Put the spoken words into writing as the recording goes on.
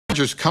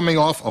Chargers coming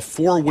off a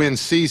 4-win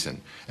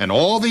season, and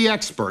all the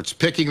experts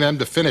picking them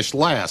to finish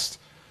last,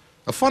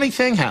 a funny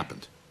thing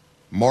happened.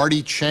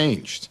 Marty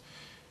changed.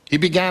 He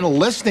began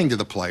listening to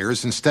the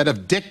players instead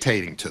of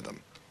dictating to them.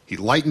 He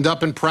lightened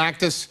up in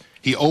practice,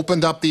 he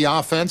opened up the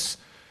offense,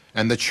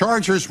 and the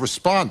Chargers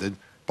responded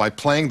by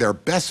playing their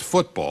best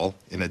football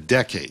in a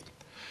decade.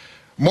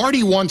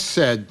 Marty once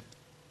said,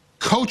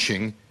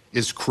 "Coaching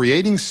is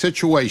creating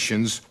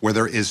situations where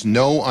there is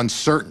no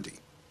uncertainty."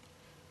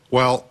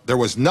 Well, there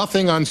was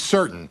nothing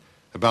uncertain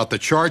about the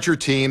Charger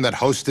team that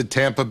hosted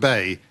Tampa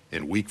Bay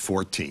in Week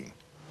 14.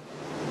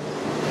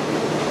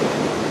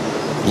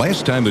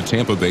 Last time the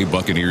Tampa Bay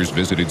Buccaneers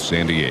visited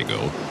San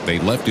Diego, they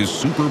left as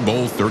Super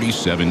Bowl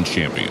 37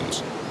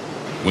 champions.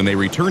 When they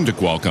returned to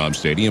Qualcomm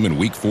Stadium in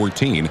Week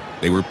 14,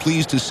 they were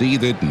pleased to see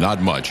that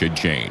not much had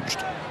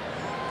changed.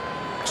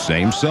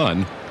 Same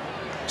sun,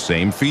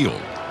 same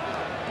field,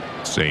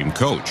 same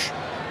coach.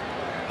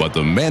 But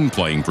the men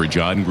playing for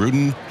John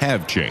Gruden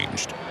have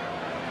changed.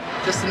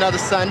 Just another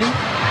Sunday,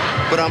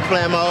 but I'm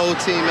playing my old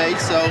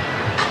teammates, so,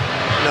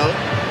 you know,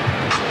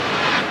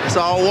 it's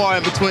all war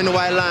in between the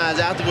white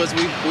lines. Afterwards,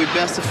 we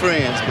best of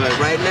friends, but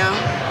right now,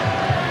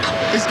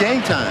 it's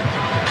game time.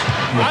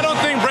 I don't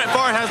think Brett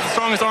Favre has the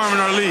strongest arm in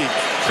our league,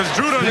 because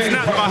Drew done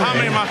snapped about how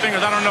many of my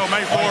fingers? I don't know,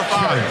 maybe 4 or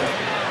 5.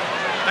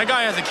 That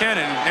guy has a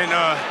cannon, and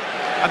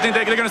I think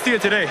they're going to see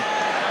it today.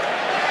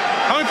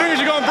 How many fingers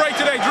you going to break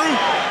today, Drew?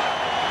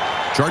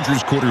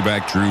 Chargers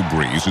quarterback Drew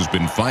Brees has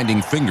been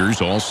finding fingers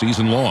all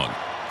season long,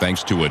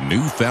 thanks to a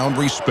newfound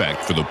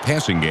respect for the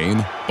passing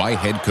game by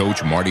head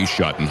coach Marty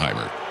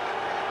Schottenheimer.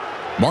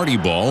 Marty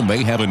Ball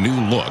may have a new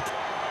look,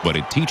 but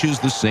it teaches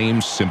the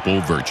same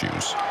simple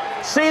virtues.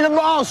 See the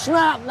ball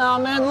snap now,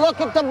 man. Look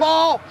at the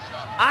ball.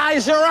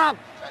 Eyes are up.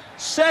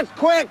 Set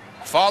quick.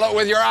 Follow it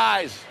with your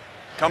eyes.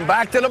 Come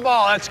back to the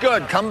ball. That's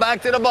good. Come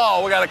back to the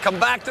ball. We got to come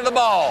back to the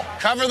ball.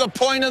 Cover the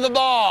point of the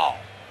ball.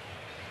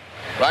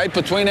 Right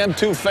between them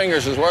 2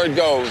 fingers is where it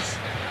goes.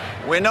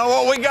 We know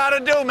what we got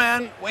to do,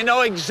 man. We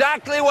know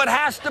exactly what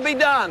has to be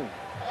done.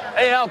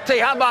 Hey, LT,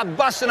 how about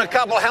busting a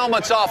couple of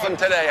helmets off him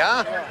today,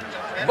 huh?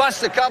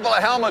 Bust a couple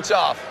of helmets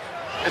off.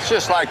 It's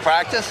just like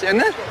practice,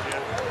 isn't it?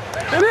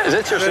 It is.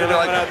 It's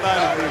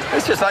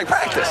just like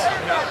practice.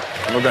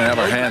 We're going to have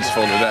our hands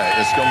full today.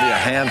 It's going to be a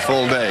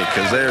handful day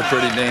because they're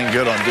pretty dang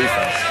good on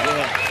defense.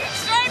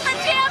 Straight from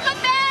Tampa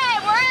Bay.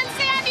 We're in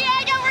San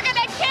Diego. We're going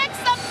to kick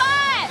some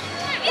butt.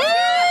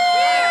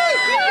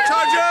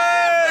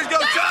 Chargers! Go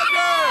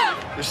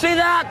Chargers! You see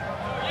that?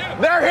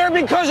 They're here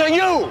because of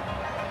you.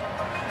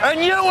 And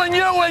you and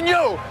you and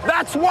you.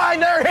 That's why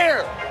they're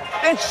here.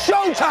 It's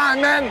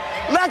showtime, man.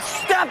 Let's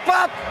step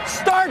up,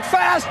 start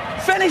fast,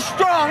 finish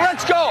strong.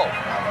 Let's go.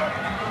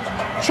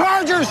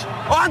 Chargers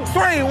on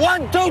 3.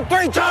 1, 2,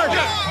 3,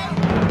 Chargers.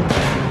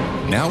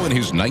 Now in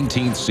his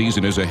 19th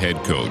season as a head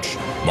coach,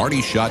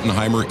 Marty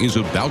Schottenheimer is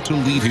about to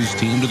lead his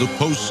team to the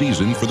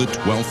postseason for the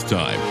 12th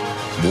time,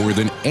 more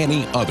than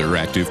any other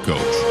active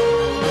coach.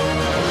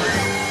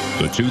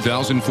 The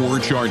 2004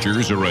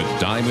 Chargers are a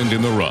diamond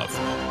in the rough,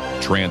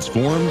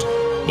 transformed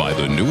by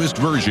the newest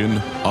version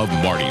of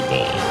Marty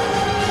Ball.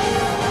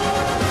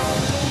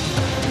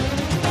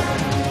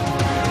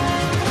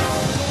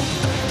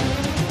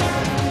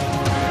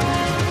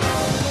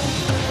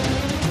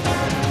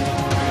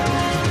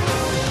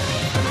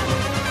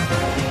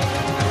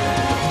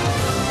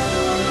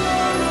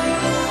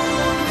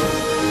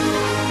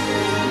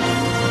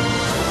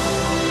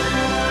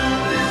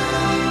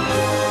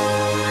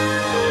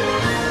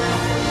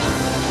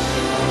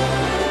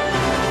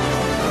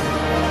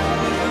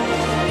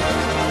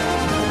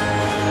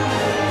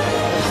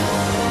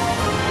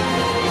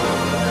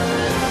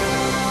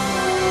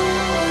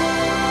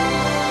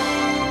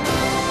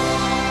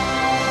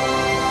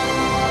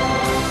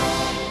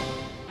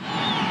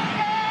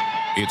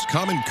 It's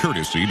common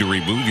courtesy to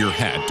remove your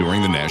hat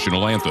during the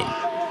national anthem,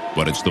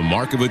 but it's the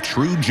mark of a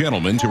true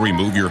gentleman to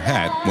remove your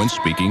hat when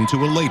speaking to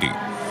a lady.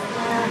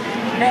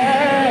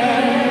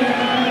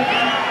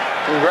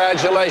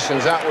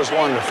 Congratulations, that was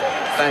wonderful.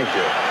 Thank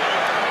you.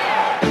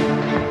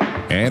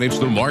 And it's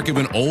the mark of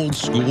an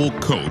old-school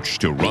coach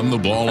to run the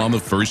ball on the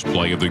first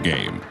play of the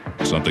game,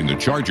 something the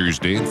Chargers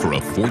did for a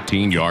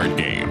 14-yard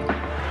gain.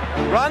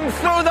 Run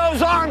through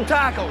those arm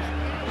tackles.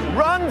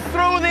 Run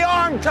through the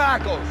arm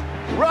tackles.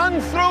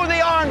 Run through the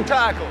arm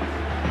tackles.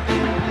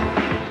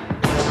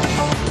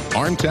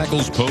 Arm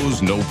tackles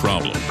pose no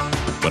problem.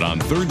 But on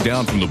 3rd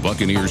down from the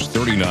Buccaneers'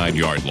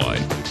 39-yard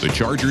line, the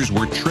Chargers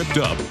were tripped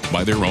up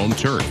by their own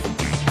turf.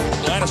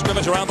 Line of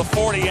scrimmage around the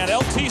 40, and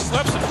LT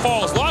slips and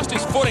falls, lost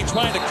his footing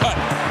trying to cut,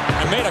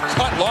 and made a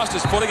cut, lost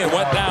his footing, and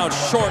went down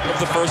short of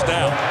the 1st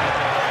down.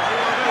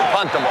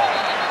 Punt the ball.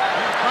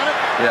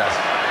 Yes.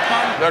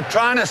 They're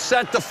trying to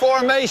set the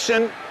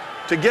formation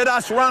to get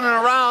us running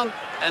around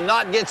and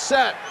not get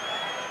set.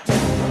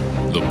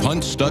 The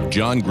punt stuck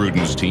John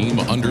Gruden's team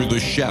under the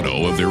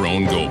shadow of their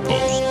own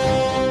goalpost.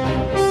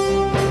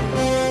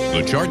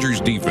 The Chargers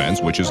defense,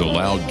 which has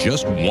allowed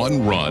just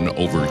 1 run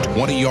over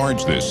 20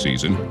 yards this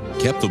season,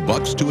 kept the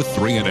Bucs to a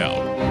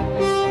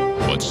 3-and-out,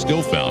 but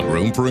still found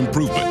room for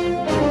improvement.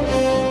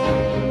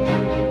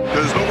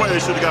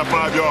 should have got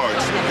 5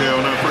 yards, okay,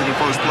 on that freaking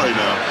first play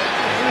now.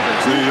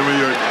 See, I mean,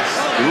 you're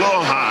a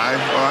little high,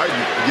 all right?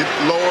 Get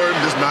lower and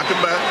just knock it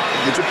back.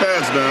 Get your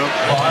pads down.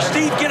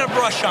 Steve, get a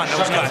brush on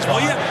those guys,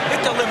 will you?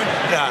 Hit the limit.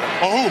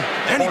 Oh, who?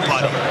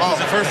 Anybody. Oh,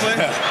 the first play?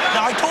 Yeah.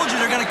 Now, I told you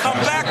they're going to come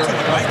back to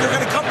it, right? They're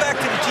going to come back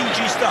to the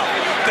TG stuff.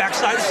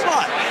 Backside of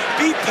slot.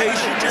 Be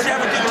patient. Just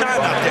have a good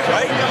time out there,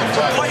 right?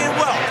 We're playing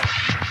well.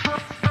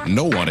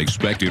 No one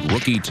expected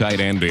rookie tight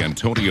end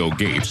Antonio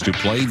Gates to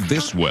play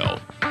this well.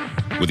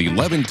 With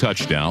 11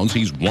 touchdowns,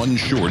 he's one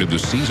short of the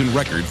season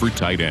record for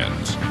tight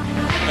ends.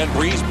 And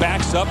Breeze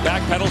backs up,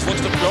 backpedals,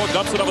 looks to throw,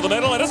 dumps it over the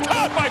middle, and it's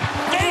caught by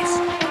Gates.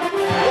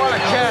 What a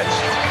catch.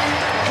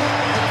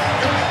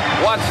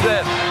 Watch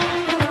this.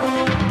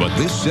 But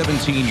this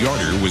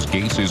 17-yarder was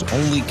Gates'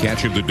 only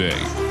catch of the day.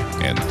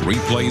 And 3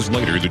 plays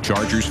later, the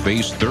Chargers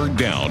face third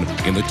down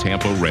in the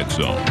Tampa red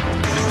zone.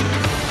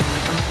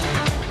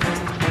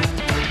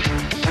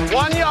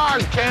 1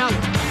 yard, Cam.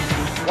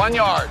 1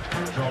 yard.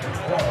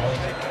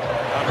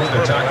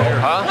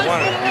 Huh?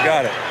 You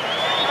got it.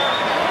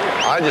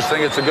 I just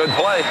think it's a good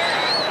play.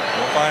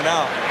 We'll find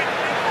out.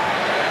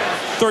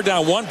 Third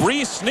down 1.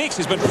 Breeze sneaks.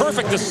 He's been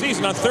perfect this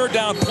season on third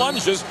down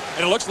plunges,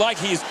 and it looks like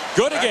he's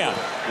good again.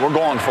 We're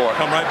going for it.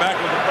 Come right back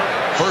with it.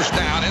 First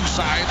down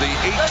inside the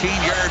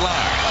 18-yard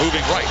line.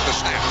 Moving right, the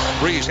snap.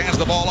 Breeze hands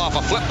the ball off.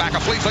 A flip back, a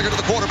flea flicker to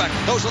the quarterback.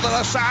 Goes to the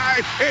left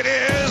side. It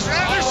is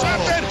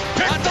intercepted.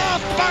 Picked off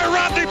by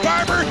Rodney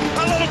Barber.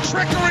 A little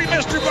trickery,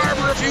 Mr.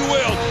 Barber, if you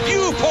will.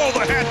 You pulled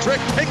the hat trick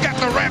and got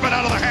the rabbit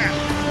out of the hat.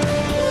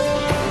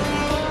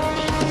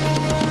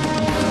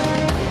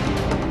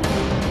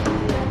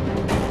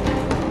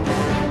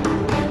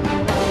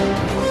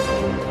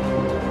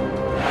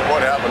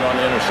 What happened on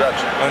the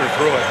interception?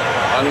 Underthrew it.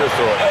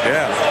 Underthrew it.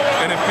 Yeah.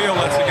 And it feel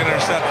lets it get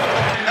intercepted.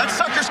 That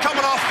sucker's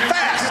coming off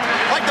fast,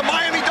 like the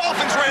Miami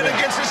Dolphins ran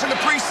against us in the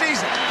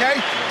preseason, okay?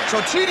 So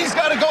Cheaty's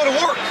got to go to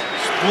work.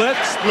 Split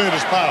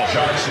is power.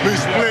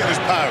 Split is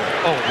pirate.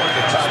 Oh,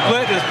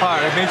 split is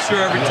pirate. Make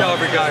sure tell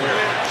every guy here.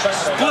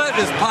 Split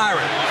is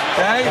pirate,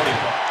 okay?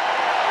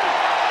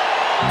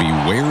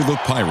 Beware the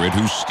pirate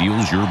who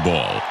steals your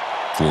ball,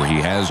 for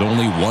he has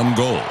only one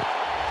goal: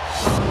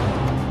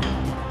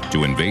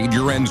 to invade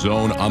your end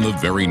zone on the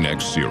very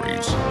next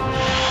series.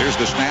 Here's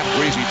the snap.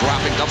 Breezy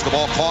dropping, dumps the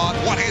ball, caught.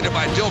 One-handed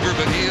by Dilger,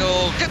 but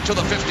he'll get to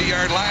the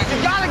 50-yard line.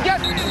 You got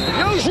to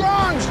use your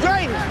arms,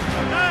 Drayton.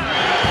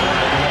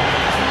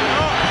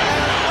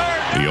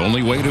 The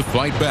only way to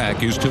fight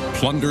back is to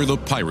plunder the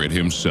pirate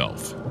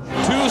himself.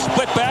 2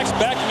 split backs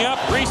backing up.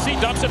 Breezy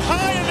dumps it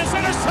high, and it's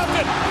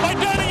intercepted by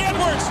Danny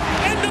Edwards.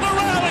 Into the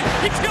rally.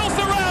 He kills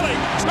the rally.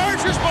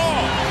 Chargers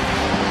ball.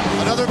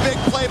 Another big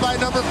play by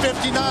number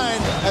 59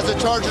 as the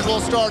Chargers will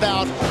start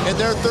out in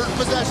their third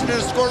possession in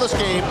a scoreless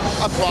game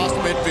across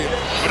midfield.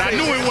 But I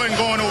knew it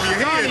wasn't going over your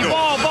head, though.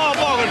 Ball,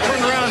 and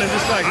turned around and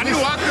just like... I knew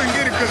I couldn't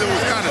get it because it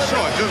was kind of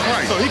short, just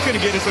right. So he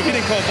couldn't get it, so he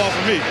didn't call ball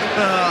for me.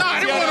 Nah,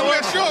 I didn't want to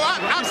wear short.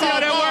 I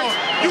called ball.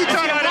 You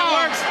turn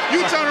around.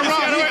 You turn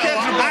around. He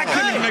catches the ball. I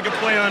couldn't even make a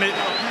play on it,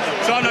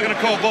 so I'm not going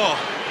to call ball.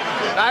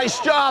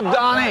 Nice job,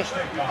 Donnie.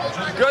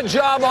 Good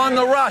job on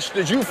the rush.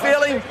 Did you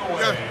feel him?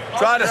 Yeah.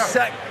 Try to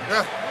set.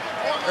 Yeah.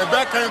 And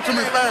back came to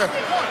me fast.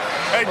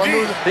 Hey,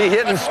 He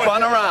hit and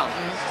spun around.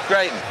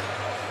 Drayton,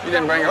 you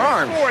didn't bring your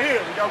arm.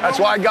 That's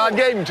why God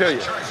gave him to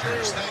you.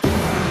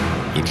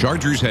 The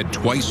Chargers had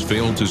twice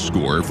failed to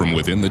score from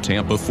within the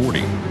Tampa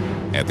 40.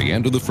 At the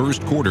end of the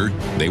first quarter,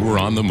 they were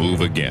on the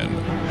move again.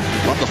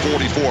 From the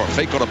 44,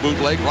 fake on a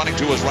bootleg, running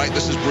to his right.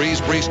 This is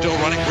Breeze. Breeze still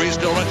running. Breeze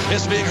still running.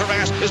 Is being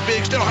harassed. Is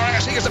being still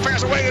harassed. He gets the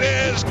pass away. It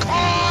is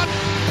caught.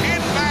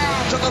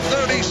 Inbound to the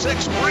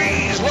 36.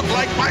 Breeze looked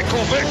like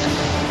Michael Vick.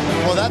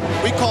 Well,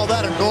 we call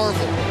that a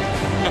Norval.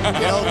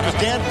 You know, because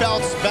Dan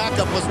Fouts'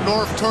 backup was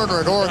Norv Turner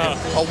at Oregon,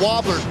 a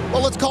wobbler.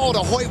 Well, let's call it a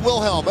Hoyt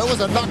Wilhelm. It was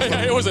a knuckler.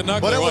 Yeah, it was a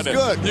knuckler, but it was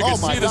good. Oh,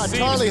 my God,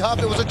 Charlie Huff.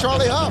 It was a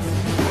Charlie Huff.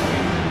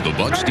 The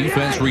Bucs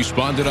defense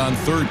responded on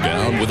third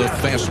down with a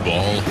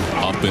fastball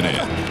up and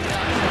in.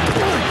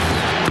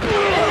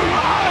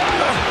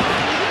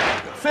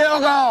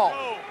 Field goal.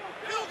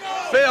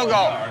 Field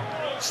goal.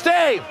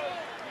 Steve,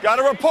 got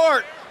a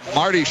report.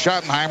 Marty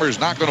Schottenheimer is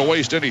not going to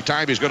waste any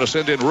time. He's going to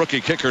send in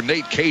rookie kicker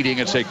Nate Kading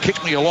and say,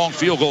 kick me a long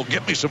field goal.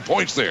 Get me some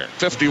points there.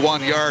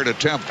 51-yard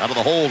attempt out of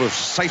the hold of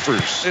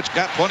Cyphers. It's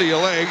got plenty of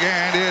leg,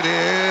 and it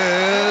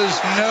is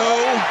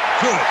no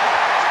good.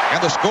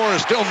 And the score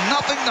is still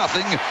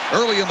 0-0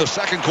 early in the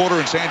second quarter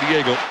in San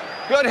Diego.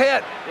 Good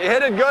hit. You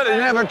hit it good. It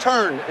never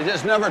turned. It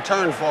just never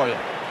turned for you.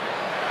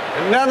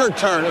 It never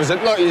turned. It's a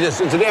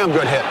damn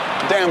good hit.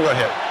 Damn good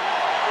hit.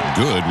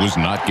 Good was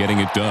not getting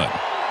it done.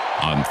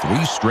 On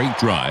 3 straight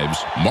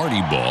drives,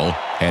 Marty Ball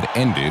had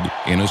ended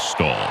in a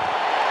stall.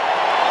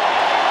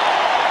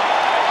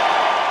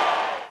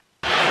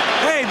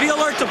 Hey, be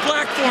alert to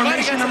black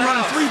formation. I'm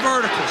running 3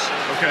 verticals.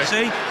 Okay.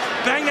 See?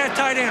 Bang that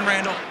tight end,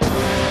 Randall.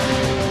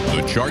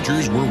 The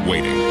Chargers were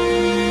waiting.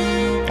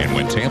 And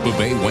when Tampa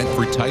Bay went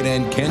for tight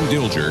end Ken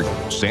Dilger,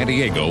 San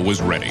Diego was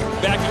ready.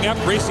 Backing up,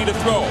 Breezy to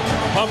throw.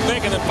 Pump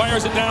fake and then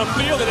fires it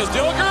downfield. It is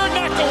Dilger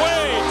knocked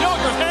away.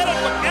 Dilger had it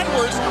with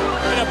Edwards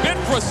in a bid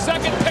for a the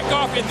second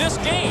pickoff in this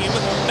game,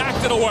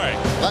 knocked it away.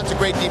 That's a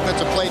great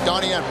defensive play,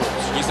 Donnie Edwards.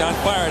 He's on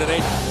fire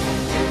today.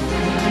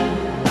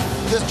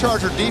 This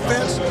Charger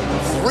defense,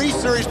 3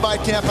 series by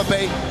Tampa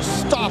Bay,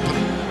 stopping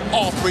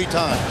all 3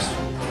 times.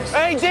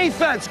 Hey,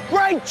 defense,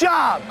 great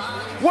job.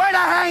 Way to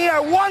hang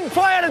here, 1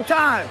 play at a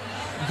time.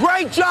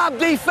 Great job,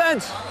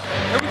 defense.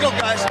 Here we go,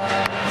 guys.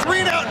 3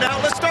 and out now.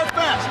 Let's start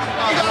fast.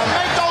 You got to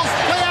make those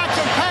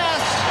play-action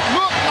pass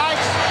look like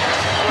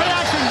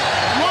play-action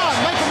run.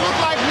 Make them look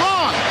like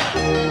run.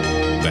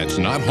 That's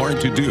not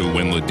hard to do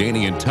when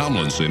LaDainian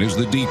Tomlinson is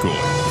the decoy.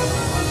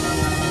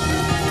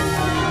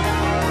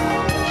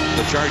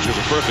 The Chargers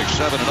a perfect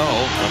 7-0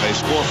 when they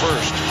score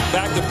first.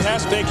 Back to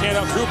pass, fake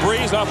handoff, Drew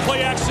Brees off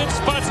play action,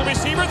 spots the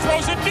receiver,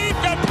 throws it deep,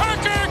 got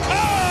Parker,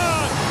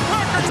 caught!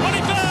 Parker,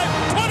 25,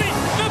 20,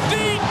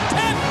 15,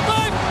 10,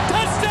 5,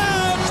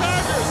 touchdown,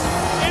 Chargers!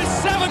 A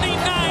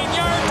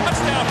 79-yard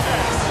touchdown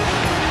pass.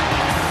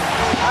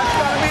 That's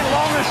got to be the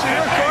longest in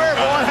your career,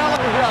 boy. Hell of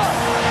a job.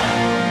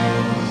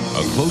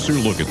 A closer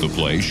look at the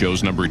play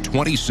shows number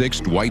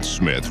 26 Dwight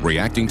Smith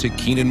reacting to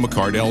Keenan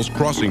McCardell's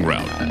crossing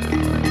route,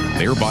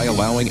 thereby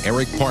allowing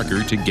Eric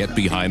Parker to get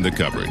behind the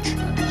coverage.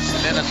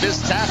 And a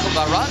missed tackle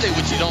by Rodney,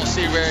 which you don't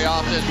see very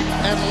often.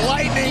 And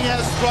lightning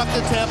has struck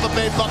the Tampa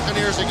Bay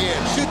Buccaneers again.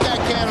 Shoot that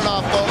cannon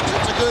off, folks.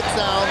 It's a good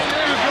sound.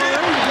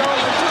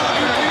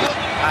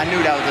 I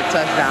knew that was a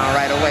touchdown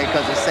right away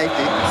because of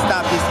safety.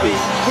 Stop his speed.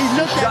 He's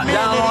looked at me.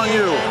 Down on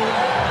you.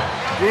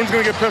 Gruden's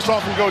going to get pissed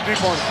off and go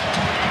deep on him.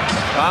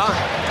 Huh?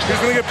 He's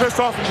going to get pissed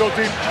off and go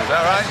deep. Is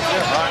that right?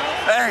 Yeah. Right.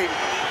 Hey,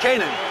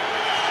 Kanan.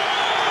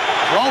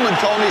 Roman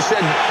told me, he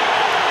said,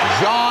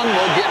 John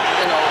will get,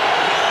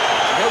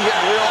 he'll get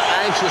real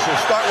anxious and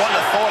start wanting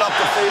to throw it up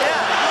the field.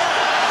 Yeah.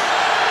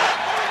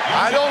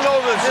 I don't know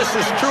that this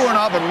is true or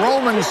not, but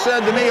Roman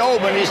said to me,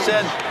 he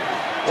said,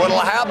 what'll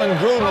happen,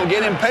 Gruden will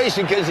get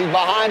impatient because he's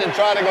behind and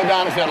try to go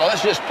down the field. Now,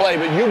 let's just play,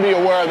 but you be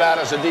aware of that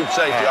as a deep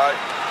safety, all right?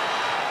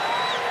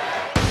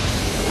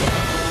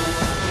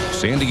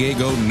 San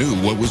Diego knew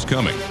what was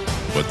coming,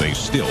 but they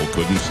still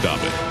couldn't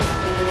stop it.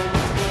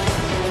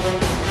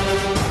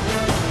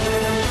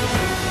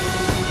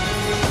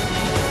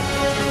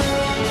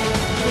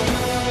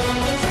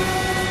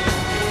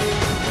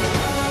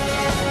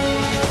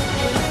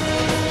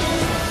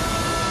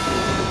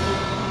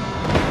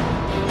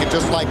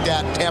 Just like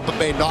that, Tampa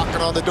Bay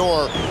knocking on the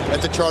door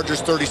at the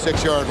Chargers'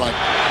 36-yard line.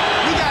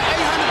 We got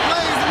 800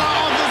 plays in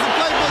our offensive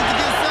playbook to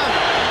get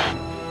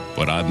 7.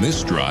 But on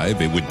this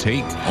drive, it would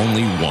take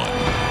only 1.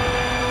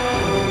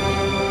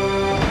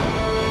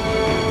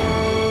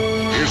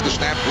 Here's the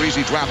snap,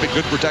 Breezy dropping,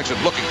 good protection,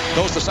 looking,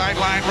 goes the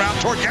sideline route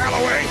toward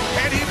Galloway,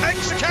 and he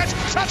makes the catch.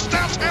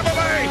 Touchdown, Tampa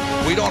Bay!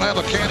 We don't have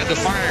a cannon to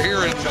fire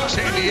here in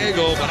San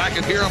Diego, but I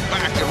can hear him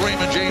back at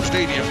Raymond James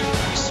Stadium.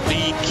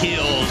 Speed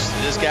kills.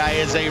 This guy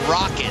is a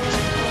rocket.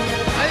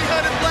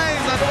 800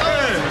 plays, I told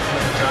you.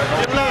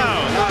 Get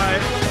loud. All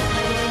right.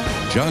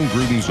 John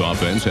Gruden's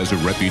offense has a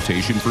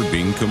reputation for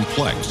being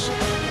complex,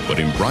 but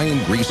in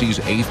Brian Greasy's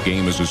 8th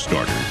game as a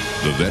starter,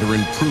 the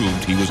veteran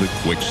proved he was a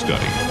quick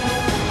study.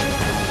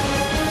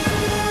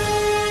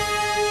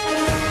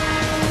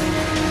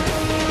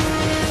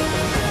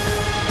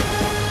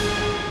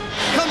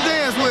 Come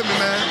dance with me,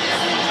 man.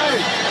 Hey,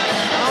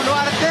 I don't know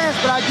how to dance,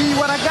 but I'll give you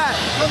what I got.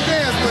 Come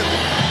dance with me.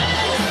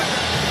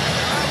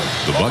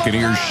 The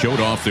Buccaneers showed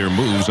off their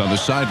moves on the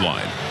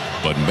sideline,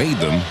 but made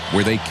them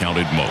where they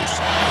counted most.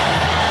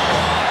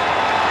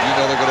 You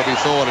know they're going to be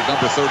throwing at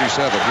number 37.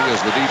 He is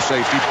the deep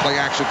safety.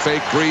 Play action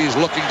fake. Breeze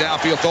looking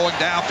downfield, throwing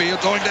downfield.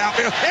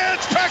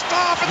 It's picked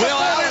off at the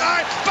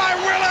 49 by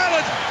Will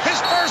Allen. His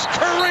first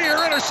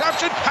career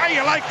interception. How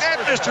you like that,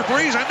 Mr.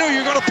 Breeze? I knew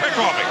you were going to pick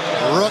on me.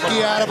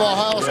 Rookie out of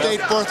Ohio State,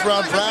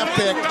 4th-round draft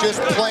pick,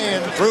 just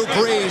playing. Drew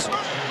Brees.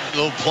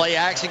 Little play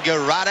action, go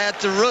right at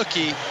the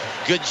rookie.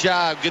 Good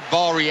job, good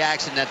ball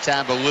reaction that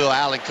time by Will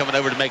Allen coming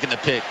over to making the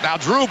pick. Now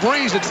Drew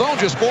Brees had thrown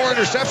just 4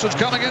 interceptions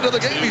coming into the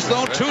game. He's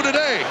thrown 2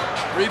 today.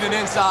 Reading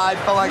inside,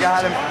 felt like I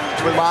had him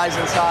with my eyes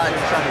inside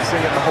and trying to sing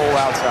it the whole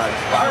outside.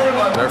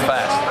 They're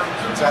fast.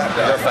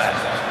 They're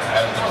fast.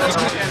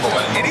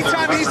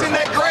 Anytime he's in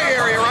that gray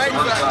area, right?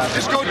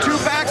 Just go 2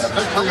 backs,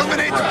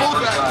 eliminate the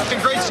fullback. In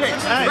great shape.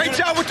 Great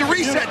job with the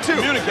reset, too.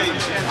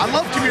 I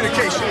love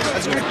communication.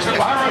 That's good.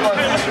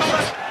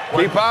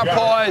 Keep our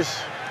poise.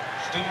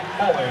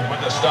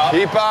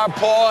 Keep our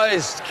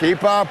poise.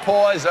 Keep our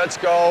poise. Let's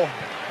go.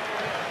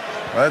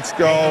 Let's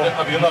go.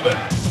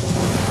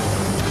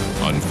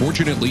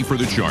 Unfortunately for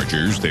the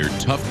Chargers, their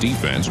tough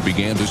defense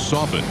began to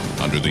soften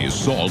under the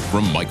assault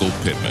from Michael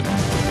Pittman.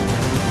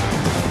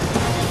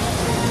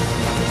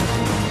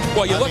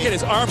 Well, you look at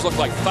his arms, look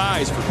like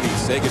thighs, for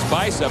Pete's sake. His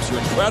biceps are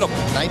incredible.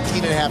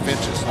 19.5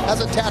 inches.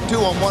 Has a tattoo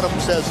on one of them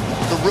says,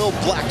 the real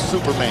black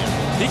Superman.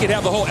 He could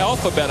have the whole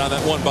alphabet on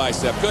that one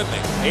bicep, couldn't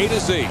he? A to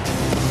Z.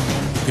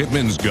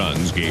 Pittman's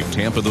guns gave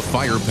Tampa the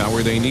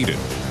firepower they needed,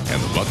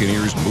 and the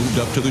Buccaneers moved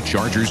up to the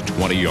Chargers'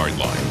 20-yard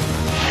line.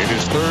 It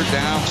is 3rd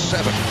down,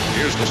 7.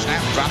 Here's the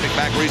snap, dropping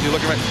back, Reese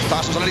looking right,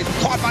 tosses underneath,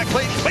 caught by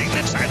Clayton. Clayton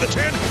inside the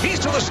 10. He's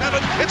to the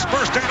 7. It's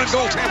 1st down and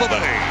goal, Tampa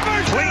Bay.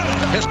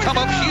 Clayton has come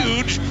up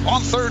huge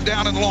on 3rd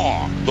down and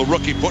long. The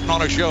rookie putting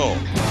on a show.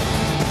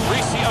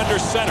 Greasy under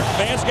center.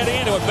 Fans getting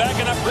into it.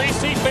 Backing up.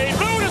 Greasy. Fade.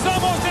 Moon is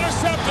almost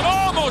intercepted.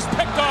 Almost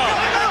picked off.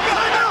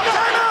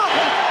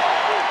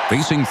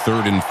 Facing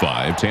 3rd and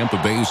 5,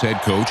 Tampa Bay's head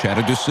coach had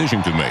a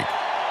decision to make.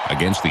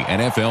 Against the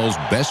NFL's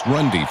best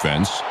run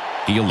defense,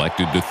 he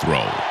elected to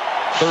throw.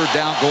 3rd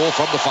down goal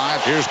from the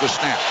 5. Here's the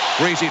snap.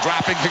 Greasy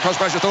dropping because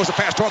pressure throws the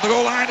pass toward the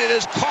goal line. It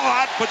is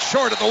caught, but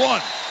short at the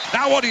 1.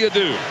 Now what do you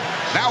do?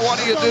 Now what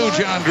do you do,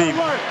 John Gruden?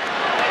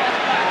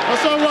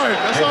 That's all right.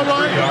 That's all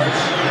right.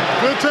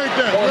 We'll take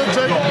that. We'll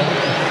take it.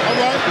 All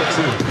right.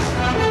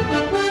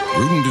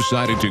 Gruden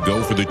decided to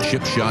go for the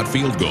chip shot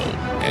field goal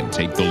and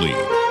take the lead.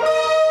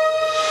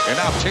 And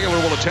now Taylor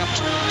will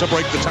attempt to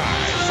break the tie.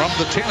 From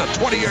the 10, a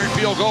 20-yard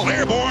field goal,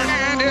 airborne,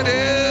 and it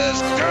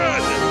is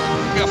good.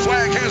 A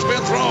flag has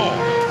been thrown.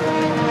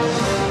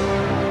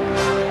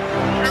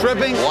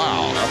 Tripping.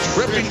 Wow, a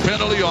tripping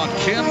penalty on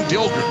Ken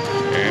Dilger.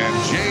 And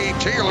Jay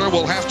Taylor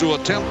will have to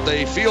attempt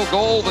a field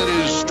goal that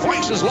is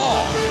twice as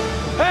long.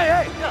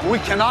 Hey, we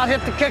cannot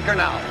hit the kicker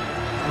now.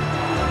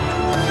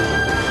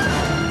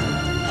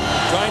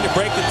 Trying to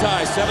break the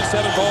tie.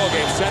 7-7 ball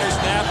game. Center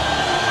snap.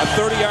 A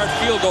 30-yard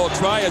field goal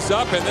try is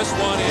up, and this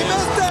one is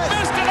missed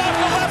it off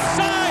the left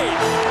side.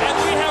 And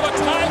we have a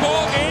tie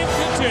ball game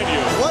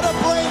continue. What a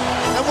break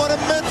and what a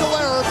mental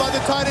error by the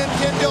tight end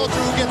Ken Dilger,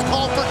 who gets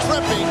called for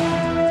tripping.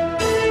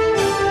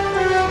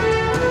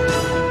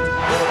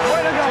 Way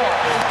to go.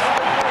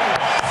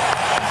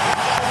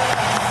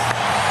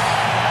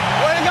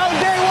 Way to go,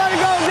 D. Way to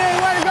go, D.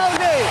 Way to go,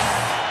 D.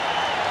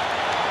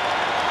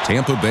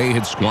 Tampa Bay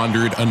had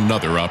squandered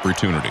another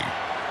opportunity.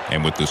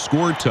 And with the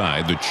score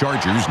tied, the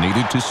Chargers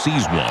needed to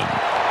seize one.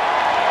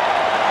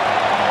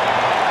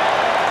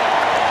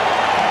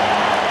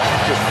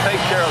 Just take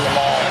care of the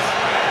ball.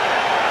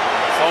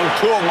 Thrown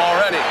 2 of them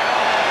already.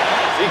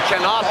 He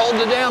cannot hold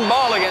the damn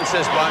ball against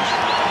this bunch.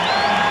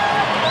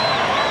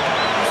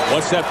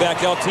 One step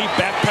back, LT,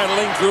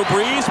 backpedaling, Drew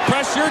Brees,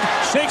 pressured,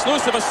 shakes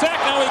loose of a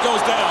sack, now he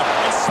goes down.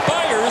 And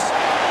Spires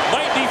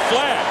might be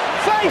flagged.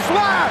 Face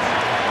mask!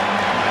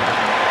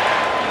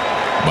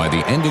 By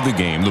the end of the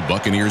game, the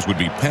Buccaneers would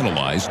be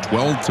penalized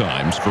 12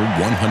 times for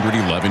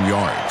 111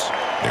 yards,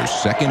 their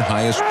 2nd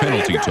highest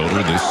penalty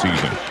total this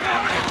season.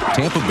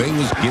 Tampa Bay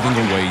was giving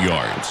away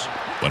yards,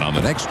 but on the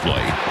next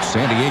play,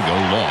 San Diego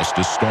lost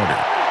a starter.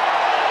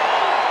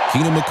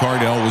 Keenan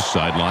McCardell was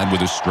sidelined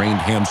with a strained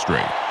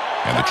hamstring,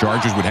 and the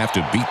Chargers would have to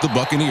beat the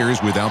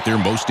Buccaneers without their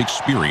most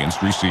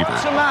experienced receiver.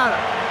 What's the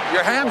matter?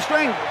 Your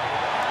hamstring?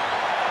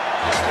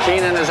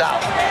 Keenan is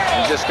out.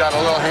 He just got a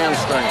little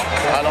hamstring.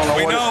 I don't know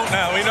We what know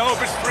now. We know if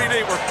it's 3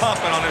 deep, we're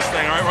pumping on this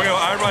thing. All right, we're going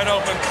eye right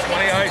open,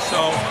 20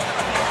 ISO.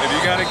 If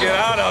you got to get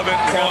out of it,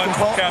 we're going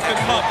Captain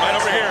Pump right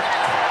over here.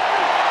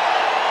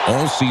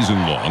 All season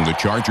long, the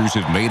Chargers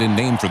have made a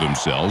name for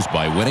themselves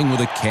by winning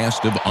with a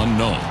cast of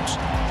unknowns.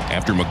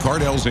 After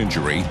McCardell's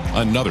injury,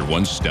 another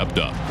one stepped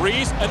up.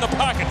 Brees in the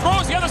pocket,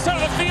 throws the other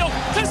side of the field.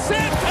 To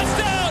Sam,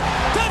 touchdown!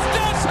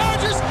 Touchdown,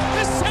 Chargers!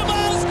 This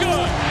Simo's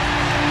good!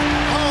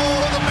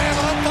 Oh, the man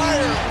on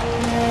fire.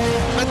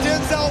 A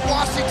Denzel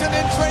Washington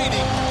in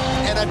training.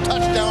 And a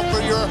touchdown for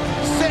your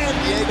San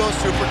Diego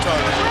Super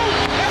Chargers.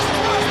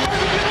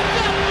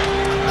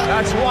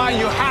 That's why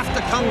you have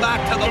to come back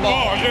to the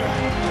ball.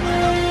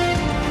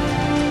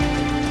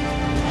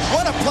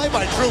 What a play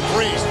by Drew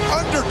Brees.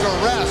 Under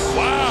duress.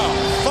 Wow.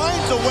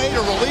 Finds a way to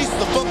release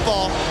the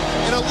football.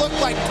 And it looked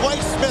like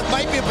Dwight Smith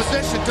might be in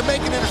position to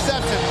make an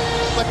interception.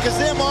 But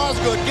Kazim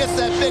Osgood gets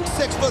that big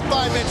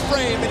 6'5"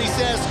 frame and he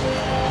says,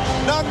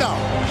 no,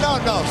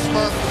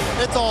 Smurf.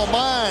 It's all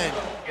mine.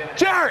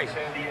 Jerry,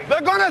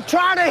 they're going to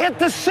try to hit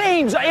the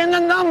seams in the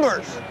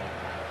numbers.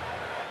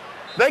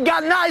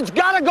 It's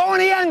got to go in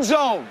the end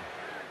zone.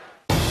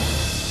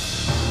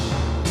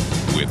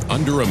 With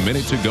under a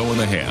minute to go in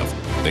the half,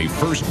 they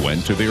first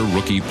went to their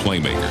rookie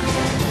playmaker.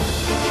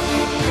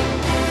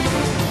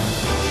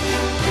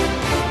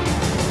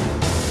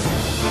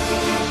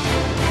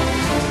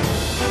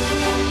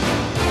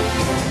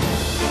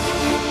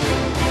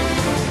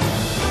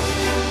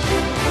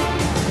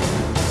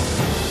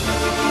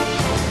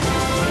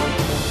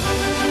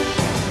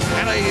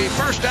 And a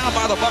first down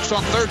by the Bucs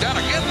on 3rd down.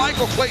 Again,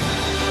 Michael Clayton.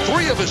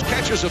 3 of his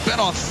catches have been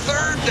on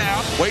 3rd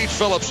down. Wade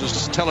Phillips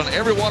is telling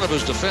every one of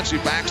his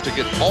defensive backs to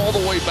get all the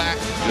way back.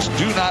 Just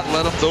do not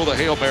let him throw the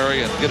Hail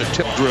Mary and get a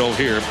tip drill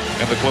here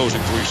in the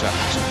closing 3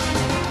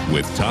 seconds.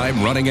 With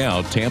time running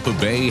out, Tampa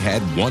Bay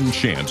had one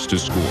chance to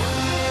score.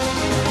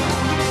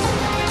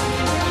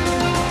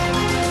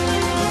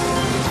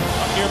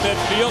 Near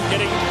midfield,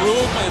 getting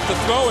room to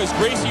throw is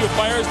Gracie, who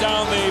fires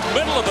down the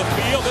middle of the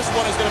field. This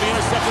one is going to be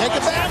intercepted by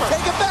Jammer.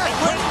 Take it back. And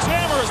Quentin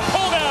Jammer is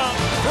pulled down.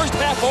 First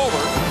half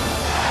over.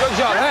 Good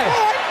job.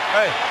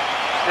 Hey,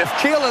 if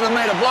Keelan had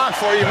made a block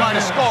for you, you might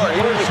have scored.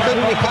 He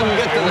couldn't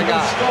get to the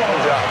guy.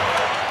 Good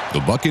job. The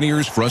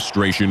Buccaneers'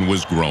 frustration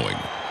was growing.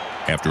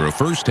 After a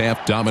first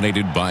half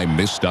dominated by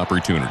missed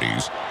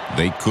opportunities,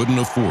 they couldn't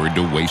afford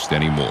to waste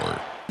any more.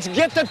 Let's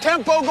get the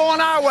tempo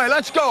going our way.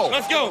 Let's go.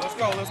 Let's go. Let's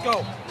go. Let's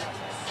go.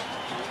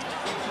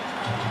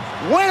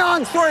 Win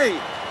on 3.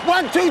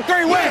 1, 2,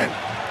 3, win.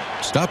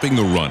 Stopping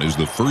the run is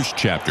the first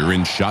chapter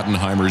in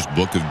Schottenheimer's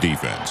book of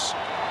defense.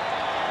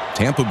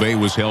 Tampa Bay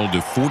was held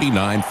to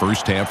 49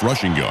 first-half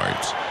rushing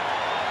yards.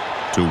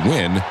 To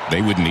win,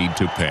 they would need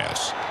to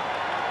pass.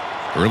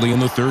 Early in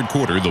the third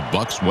quarter, the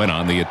Bucs went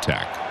on the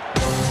attack.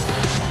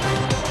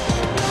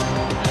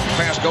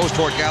 Pass goes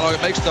toward Gallo.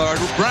 It makes the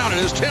ground.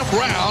 It is Tim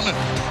Brown,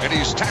 and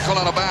he's tackled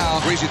out of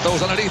bounds. Greasy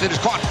throws underneath. It is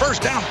caught.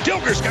 First down.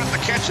 Dilger's got the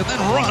catch and then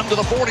run to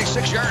the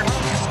 46-yard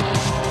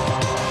line.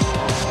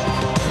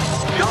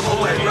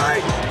 Double it,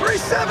 right?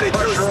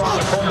 372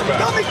 slump.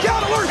 Dummy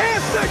count alert,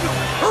 hand signal.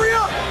 Hurry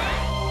up.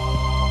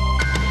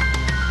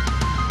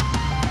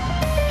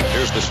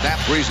 Here's the snap.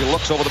 Greasy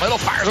looks over the middle,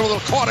 fires over the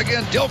caught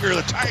again. Dilger,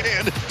 the tight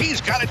end,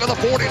 he's got it to the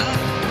 49.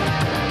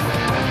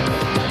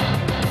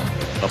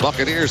 The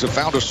Buccaneers have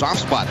found a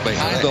soft spot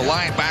behind the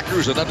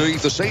linebackers and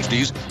underneath the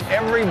safeties.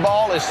 Every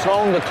ball is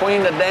thrown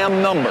between the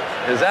damn numbers.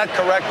 Is that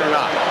correct or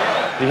not?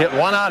 You hit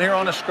one out here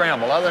on a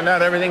scramble. Other than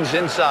that, everything's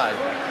inside.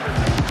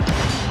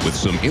 With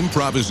some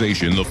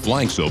improvisation, the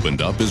flanks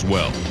opened up as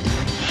well.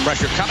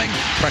 Pressure coming,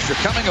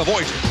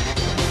 avoids it.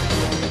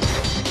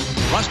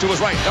 Runs to his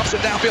right, dumps it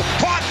downfield.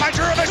 Caught by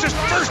Jeremiah.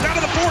 First down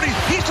to the 40.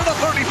 He's to the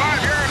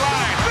 35-yard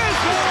line.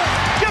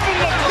 Give him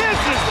the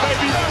business,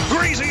 baby.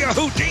 Greasy, a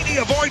Houdini,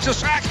 avoids a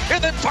sack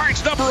and then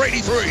finds number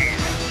 83.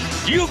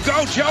 You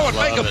go, Joe, and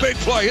make a big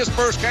play. His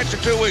first catch in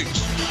 2 weeks.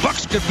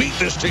 Bucs can beat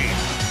this team.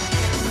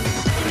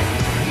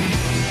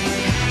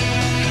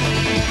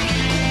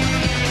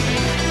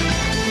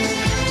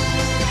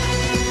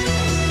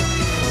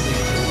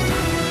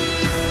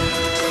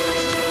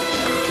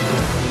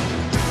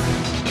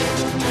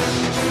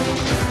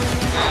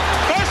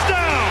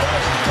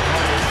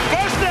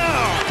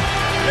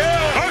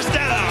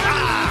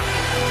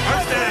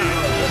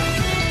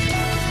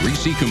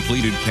 He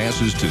completed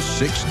passes to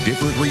 6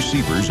 different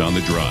receivers on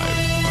the drive.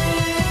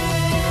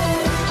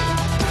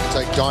 It's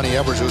like Donnie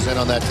Evers, who was in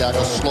on that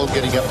tackle, slow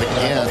getting up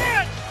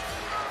again.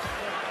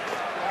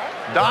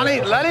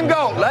 Donnie, let him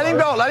go. Let him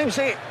go. Let him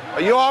see.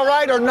 Are you all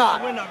right or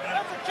not?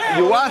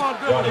 You what?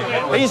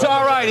 He's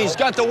all right. He's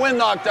got the wind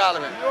knocked out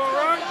of him.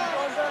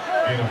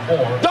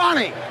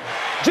 Donnie!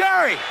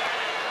 Jerry!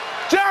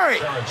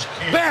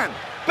 Ben!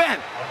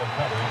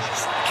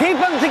 Keep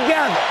them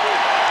together.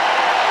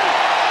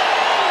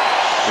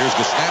 Here's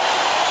the snap.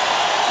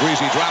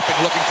 Greasy dropping,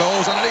 looking for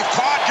those underneath.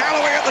 Caught.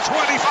 Galloway at the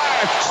 25.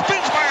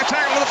 Spins by a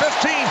tackle to the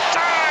 15.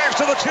 Dives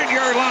to the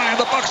 10-yard line.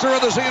 The Bucs are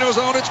in the Zeno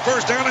zone. It's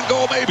first down and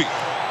goal, maybe.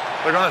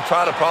 They're going to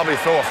try to probably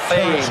throw a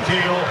fade.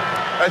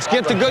 Let's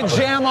get the good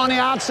jam on the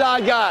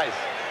outside, guys.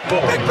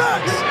 Big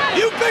backs.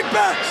 You big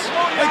backs.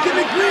 Hey, give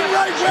me green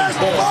right, west,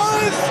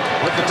 buzz.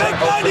 Big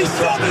 97,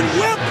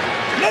 whip.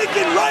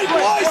 Naked right,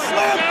 wide,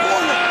 slam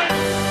corner.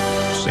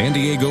 San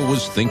Diego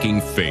was thinking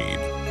fade.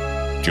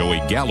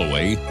 Joey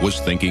Galloway was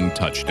thinking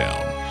touchdown.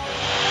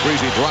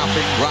 Greasy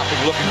dropping,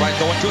 looking right,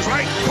 going to his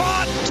right.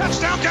 Caught!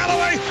 Touchdown,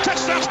 Galloway!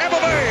 Touchdown, Tampa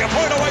Bay! A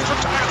point away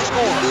from tying the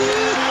score.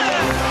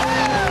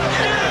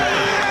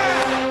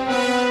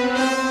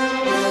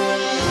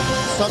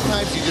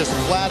 Sometimes you just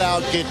flat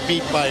out get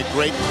beat by a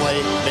great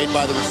play made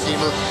by the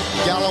receiver.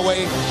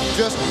 Galloway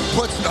just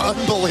puts an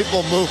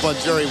unbelievable move on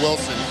Jerry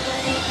Wilson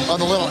on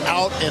the little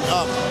out and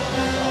up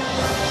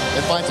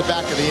and finds the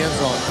back of the end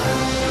zone.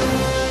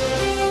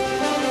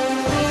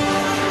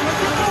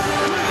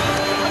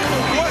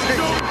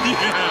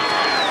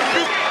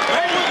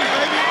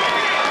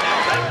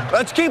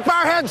 Let's keep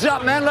our heads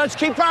up, man. Let's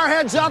keep our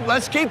heads up.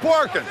 Let's keep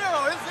working. It's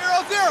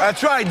 0-0.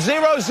 That's right,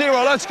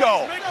 0-0. Let's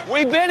go.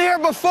 We've been here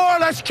before.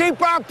 Let's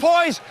keep our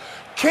poise.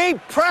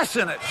 Keep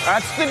pressing it.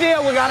 That's the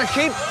deal. We got to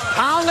keep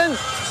pounding,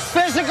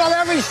 physical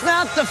every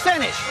snap to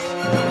finish.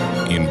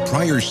 In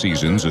prior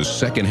seasons, a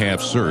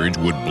second-half surge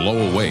would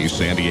blow away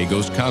San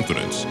Diego's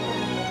confidence.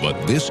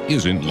 But this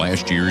isn't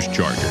last year's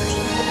Chargers.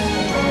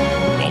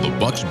 While the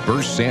Bucs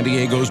burst San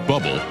Diego's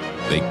bubble,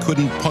 they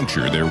couldn't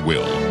puncture their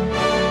will.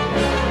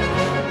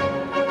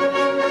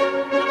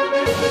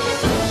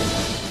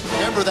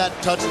 Remember that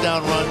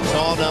touchdown run,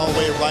 John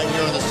Elway, right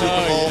here in the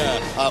Super Bowl,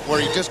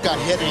 where he just got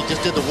hit and he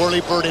just did the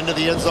whirly bird into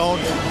the end zone?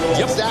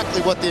 Yep.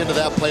 Exactly what the end of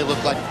that play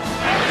looked like.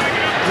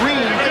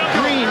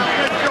 Green.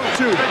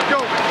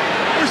 Go.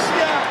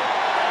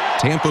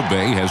 Tampa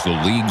Bay has the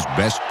league's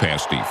best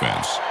pass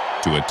defense.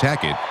 To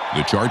attack it,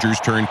 the Chargers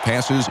turned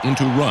passes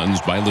into runs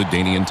by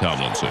LaDainian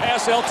Tomlinson.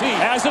 SLT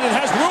has it and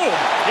has room.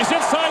 He's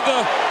inside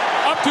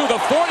up to the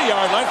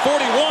 40-yard line,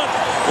 41.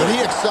 When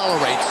he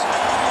accelerates,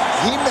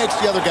 he makes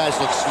the other guys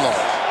look slow.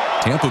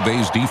 Tampa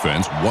Bay's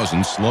defense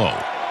wasn't slow.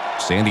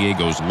 San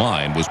Diego's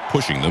line was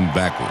pushing them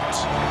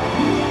backwards.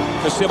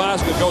 Kasim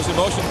Osgood goes in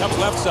motion, comes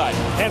left side.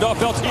 Hand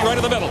off LT right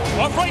in the middle.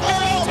 Off right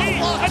there,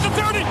 LT at the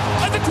 30,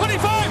 at the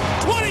 25,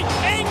 20,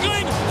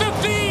 angling,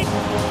 15,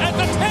 at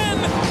the 10,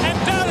 and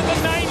down at the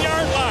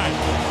 9-yard line.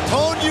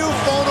 Tonu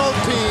Fono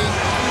T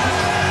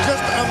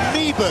just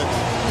amoebaed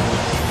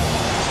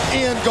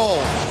in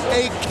goal.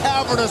 A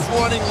cavernous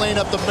running lane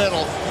up the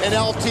middle, and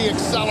LT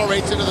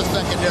accelerates into the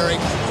secondary,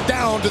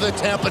 down to the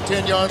Tampa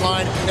 10-yard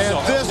line, and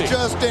this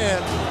just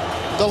in.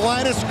 The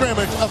line of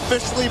scrimmage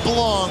officially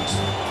belongs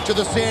to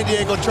the San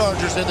Diego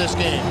Chargers in this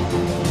game.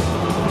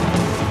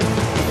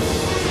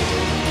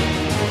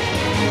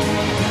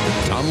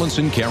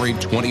 Tomlinson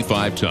carried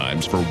 25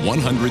 times for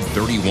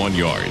 131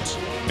 yards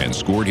and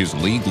scored his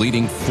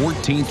league-leading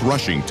 14th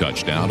rushing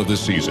touchdown of the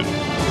season.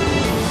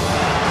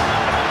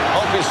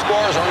 Hope he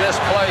scores on this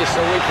play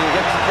so we can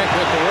get the pick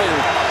with the win.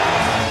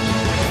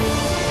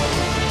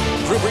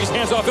 Drew Brees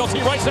hands off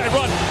LT, right side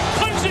run.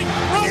 Punching,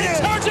 running,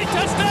 charging,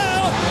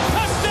 touchdown!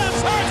 Touchdown,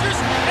 Chargers,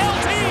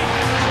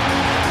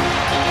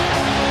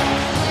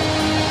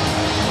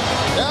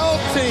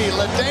 LT,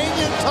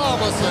 LaDainian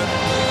Tomlinson,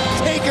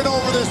 taking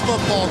over this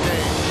football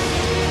game.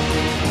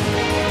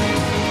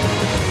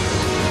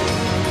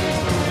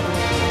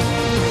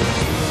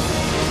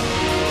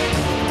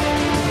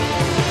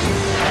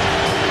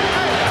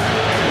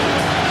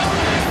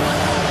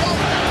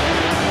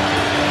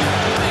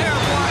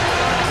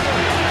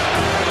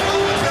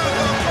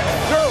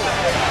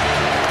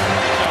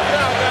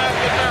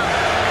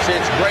 See,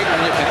 it's great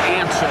when you can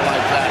answer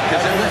like that,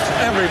 because it lifts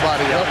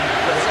everybody up.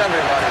 Lifts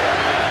everybody up.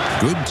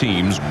 Good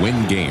teams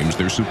win games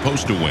they're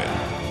supposed to win.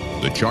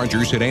 The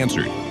Chargers had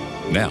answered.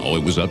 Now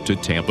it was up to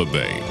Tampa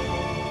Bay.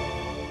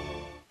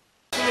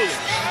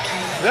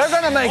 They're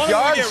going to make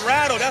yards. Get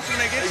rattled. That's when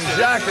they get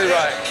Exactly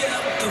right.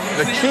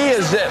 The key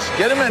is this.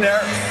 Get them in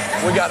there.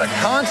 We got to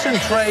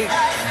concentrate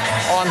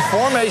on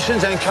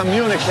formations and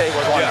communicate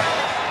with one another.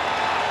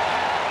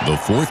 The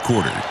fourth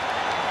quarter.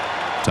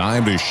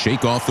 Time to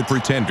shake off the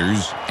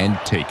pretenders and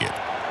take it.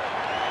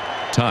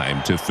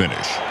 Time to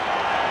finish.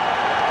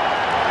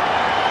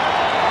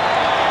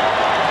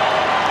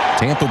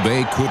 Tampa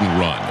Bay couldn't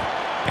run,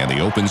 and the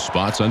open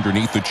spots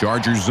underneath the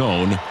Chargers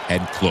zone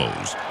had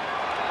closed.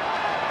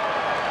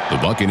 The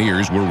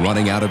Buccaneers were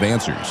running out of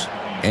answers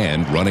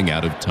and running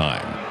out of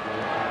time.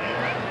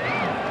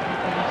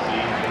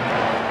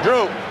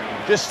 Drew,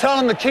 just tell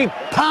them to keep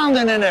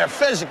pounding in there,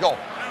 physical.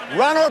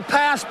 Run or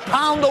pass,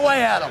 pound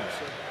away at them.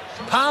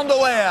 Pound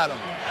away at them.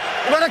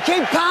 We're going to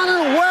keep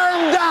pounding, wear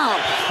them down.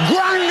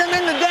 Grind them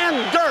in the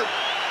damn dirt.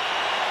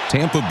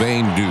 Tampa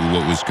Bay knew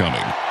what was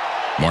coming.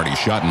 Marty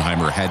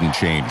Schottenheimer hadn't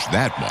changed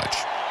that much.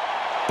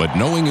 But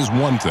knowing is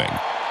one thing.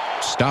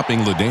 Stopping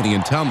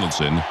LaDainian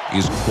Tomlinson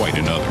is quite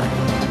another.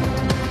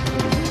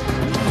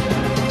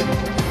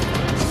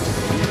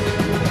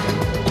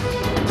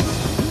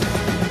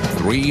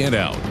 Three and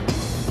out.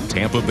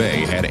 Tampa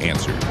Bay had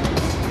answered.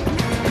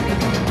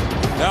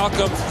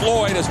 Malcolm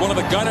Floyd is one of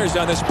the gunners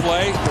on this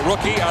play. The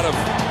rookie out of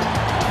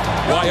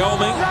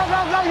Wyoming.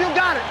 Go, you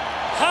got it.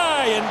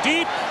 High and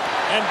deep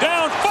and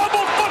down.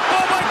 Fumble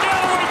football by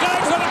Galloway.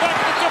 Dives on the back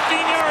of the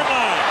 15-yard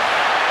line.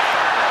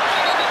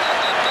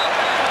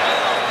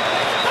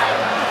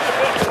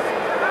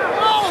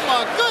 Oh,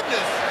 my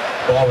goodness.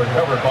 Ball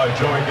recovered by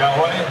Joey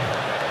Galloway.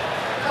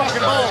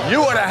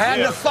 You would have had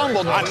to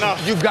fumble.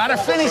 You got to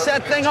finish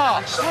that thing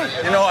off.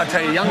 You know, I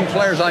tell you, young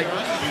players like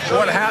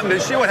what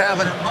happened. See what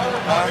happened?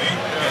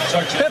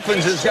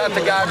 Pippins has got the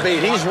guy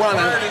beat. He's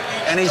running,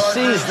 and he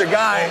sees the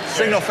guy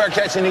signal fair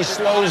catch, and he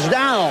slows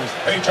down.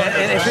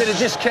 And if it had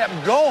just kept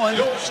going,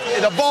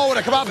 the ball would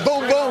have come out,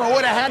 boom, boom, and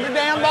would have had the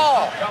damn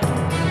ball.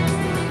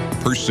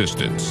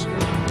 Persistence.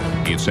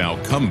 It's how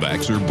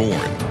comebacks are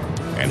born,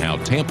 and how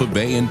Tampa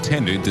Bay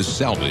intended to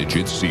salvage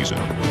its season.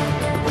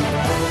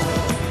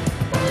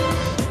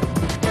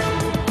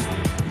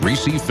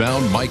 Reese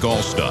found Mike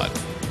Allstott,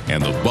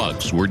 and the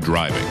Bucs were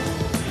driving.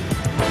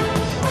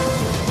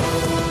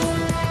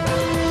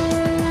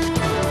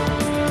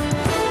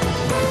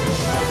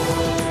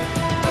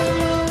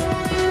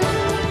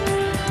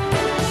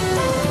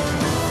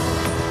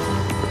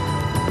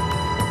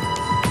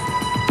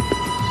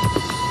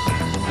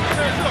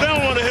 They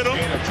don't want to hit him.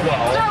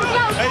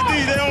 Hey,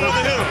 D, they don't want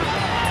to hit him.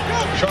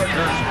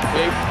 Chargers.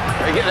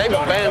 They've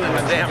abandoned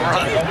the damn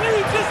run.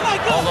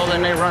 Although they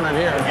may run it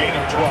here. Gain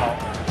of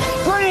 12.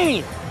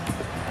 Screen!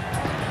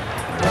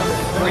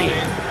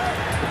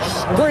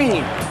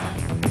 Screen!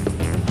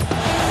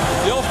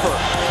 Dilfer,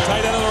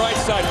 tight end on the right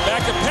side.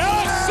 Back to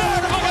pass.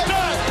 Look at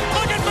that!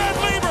 Look at Van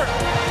Lieber!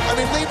 I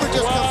mean, Lieber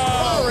just comes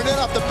firing in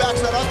off the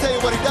backside. I'll tell you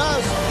what he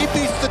does. He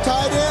beats the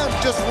tight end,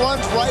 just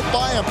runs right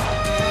by him.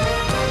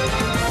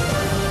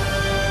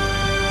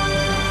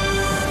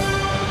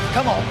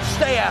 Come on,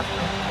 stay after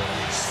him.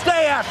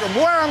 Stay after him.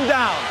 Wear him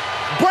down.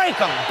 Break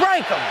him.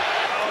 Break him.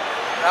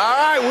 All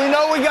right, we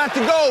know we got to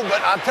go, but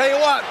I'll tell you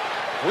what,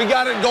 we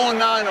got it going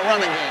now in the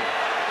running game.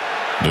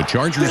 The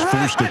Chargers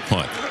forced a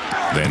punt,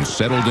 then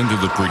settled into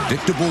the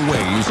predictable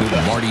ways of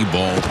Marty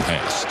Ball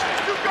passed.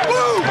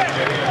 Move!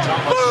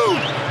 Move!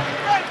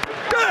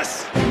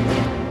 Yes!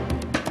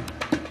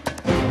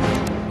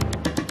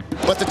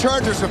 But the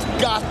Chargers have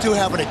got to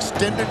have an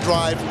extended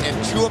drive and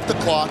chew up the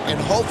clock and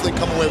hopefully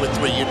come away with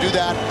 3. You do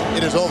that,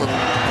 it is over.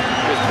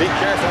 Just be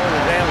careful with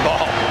the damn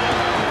ball.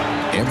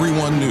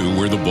 Everyone knew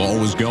where the ball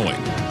was going.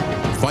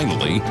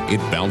 Finally,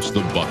 it bounced the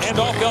Bucs. And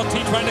off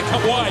LT trying to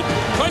come wide.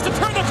 Tries to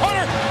turn the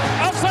corner.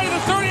 Outside of the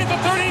 30 at the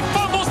 30.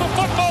 Fumbles the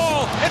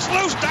football. It's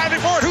loose,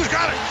 diving for it. Who's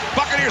got it?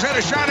 Buccaneers had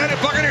a shot at it.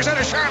 Buccaneers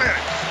had a shot at it.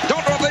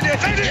 Don't know if they did.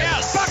 They did.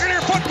 Yes. Buccaneer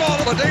football.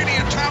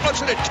 LaDainian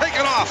Tomlinson had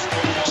taken off.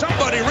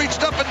 Somebody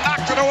reached up and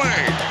knocked it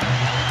away.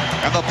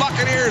 And the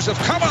Buccaneers have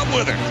come up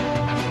with it.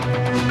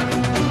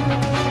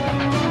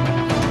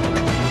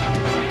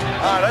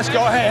 All right, let's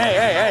go.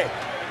 Hey.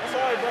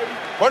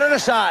 Put it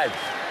aside.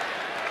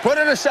 Put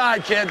it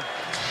aside, kid.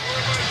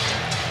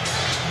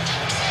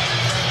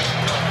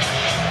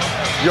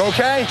 You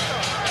okay?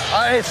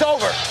 All right, it's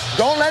over.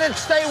 Don't let it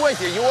stay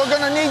with you. We're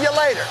going to need you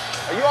later.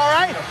 Are you all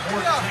right?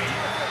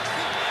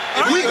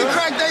 We can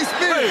crack their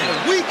spirit.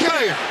 We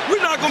can.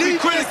 We're not going to be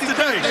critics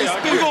today.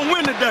 We're going to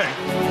win today.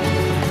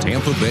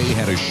 Tampa Bay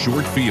had a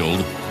short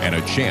field and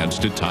a chance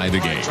to tie the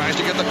game. Tries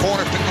to get the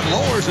corner. Pittman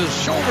lowers his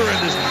shoulder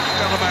and is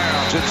knocked out of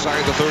bounds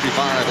inside the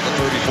 35 and the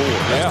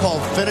 34. It's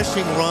called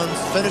finishing runs,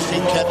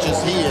 finishing catches.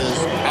 He is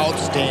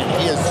outstanding.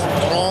 He is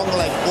strong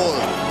like bull.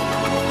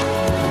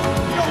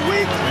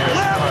 Weak,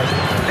 left,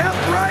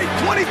 right,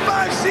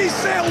 25C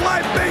sail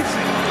live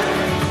basic.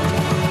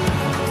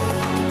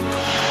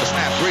 The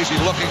snap, Greasy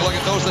looking,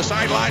 goes the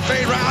sideline,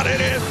 fade route, it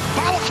is.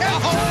 Bottle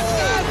count,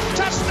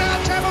 touchdown,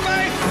 Tampa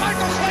Bay.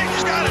 Michael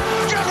Clayton's got it.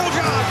 Juggle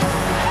job.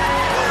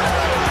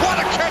 What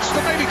a catch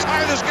to maybe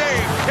tie this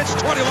game. It's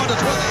 21-20.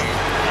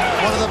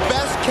 One of the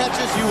best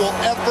catches you will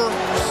ever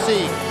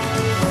see.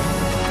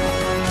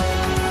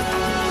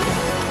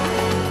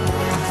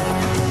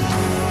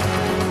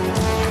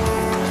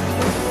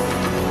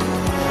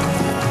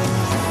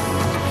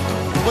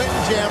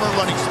 Jammer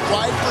running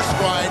stride for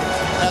stride,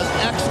 has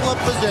excellent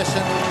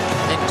position,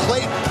 and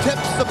Clayton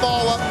tips the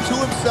ball up to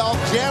himself.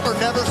 Jammer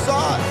never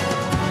saw it.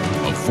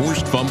 A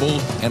forced fumble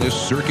and a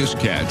circus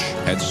catch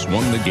had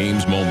swung the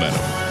game's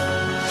momentum.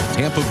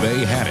 Tampa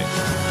Bay had it,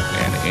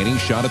 and any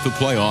shot at the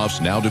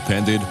playoffs now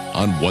depended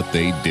on what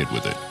they did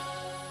with it.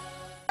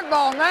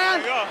 Football,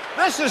 man.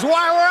 This is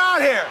why we're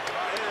out here.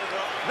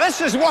 This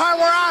is why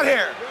we're out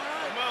here.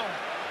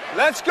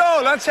 Let's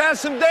go. Let's have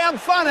some damn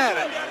fun at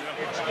it.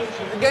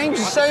 The game's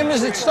the same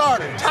as it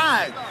started.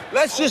 Tied.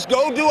 Let's just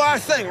go do our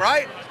thing,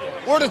 right?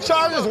 We're the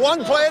Chargers,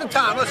 one play at a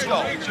time. Let's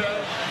go.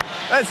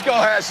 Let's go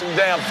have some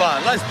damn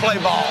fun. Let's play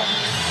ball.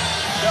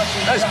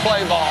 Let's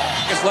play ball.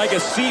 It's like a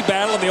sea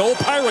battle in the old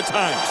pirate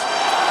times.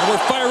 And we're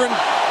firing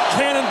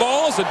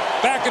cannonballs and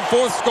back and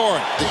forth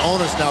scoring. The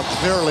onus now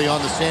clearly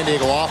on the San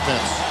Diego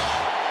offense.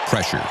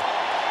 Pressure.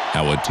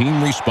 How a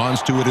team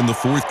responds to it in the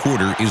fourth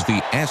quarter is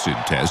the acid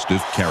test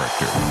of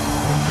character.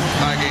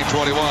 Tie game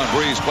 21.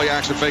 Breeze, play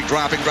action fake,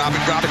 dropping.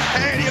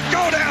 And you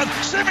go down.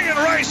 Simeon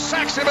Rice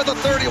sacks him at the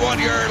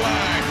 31-yard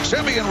line.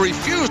 Simeon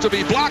refused to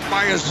be blocked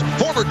by his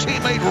former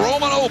teammate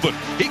Roman Oben.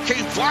 He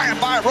came flying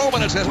by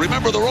Roman and says,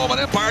 remember, the Roman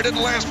Empire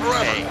didn't last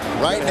forever.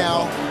 Right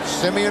now,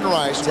 Simeon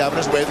Rice is having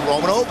his way with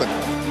Roman Oben.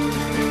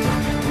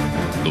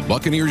 The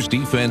Buccaneers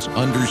defense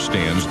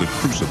understands the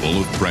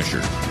crucible of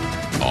pressure.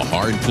 A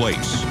hard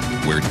place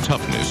where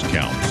toughness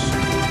counts.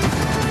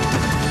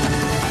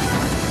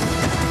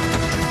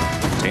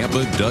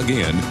 Tampa dug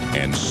in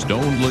and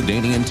stoned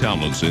LaDainian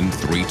Tomlinson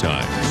 3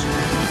 times.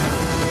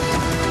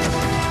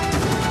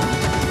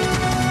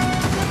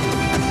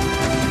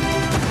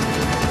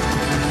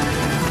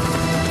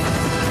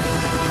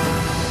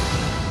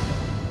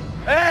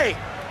 Hey,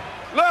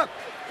 look,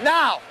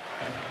 now,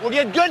 we'll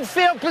get good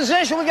field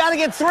position. We got to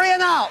get 3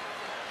 and out.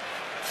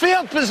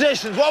 Field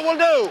position's what we'll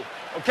do.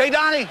 Okay,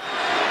 Donnie?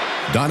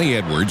 Donnie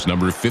Edwards,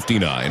 number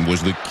 59,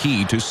 was the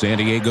key to San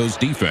Diego's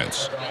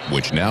defense,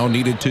 which now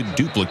needed to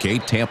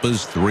duplicate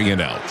Tampa's 3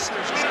 and outs.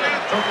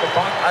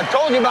 I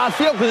told you about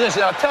field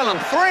position. I'll tell them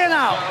 3 and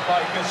out.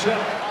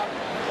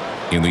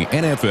 In the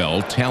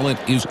NFL, talent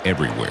is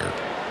everywhere.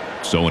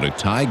 So in a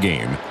tie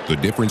game, the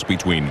difference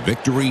between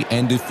victory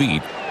and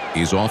defeat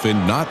is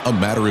often not a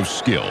matter of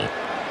skill,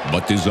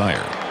 but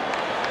desire.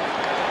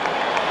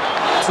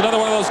 It's another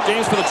one of those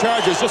games for the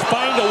Chargers. Just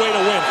find a way to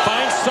win.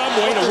 Find some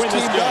way to win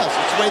this game.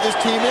 It's the way this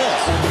team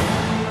is.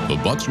 The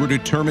Bucs were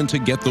determined to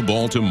get the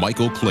ball to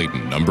Michael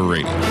Clayton, number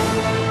 80. Well,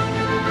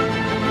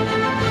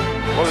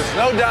 there's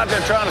no doubt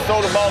they're trying to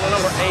throw the ball to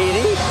number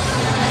 80.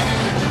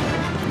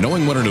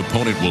 Knowing what an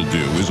opponent will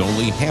do is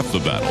only half the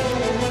battle.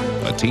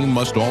 A team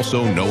must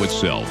also know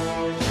itself,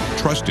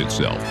 trust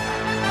itself,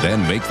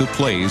 then make the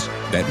plays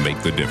that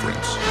make the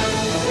difference.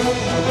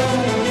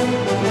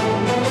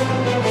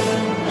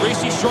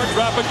 Greasy short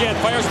drop again.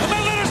 Fires in the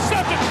middle.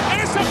 Intercepted.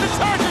 Intercepted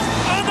Chargers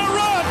on the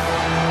run.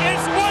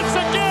 It's once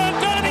again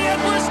Donnie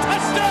Edwards.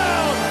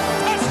 Touchdown.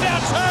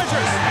 Touchdown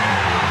Chargers.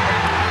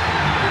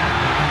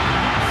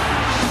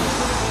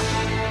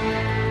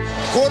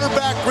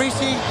 Quarterback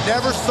Greasy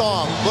never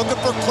saw him. Looking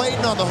for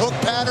Clayton on the hook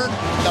pattern.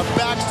 The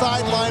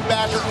backside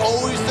linebacker,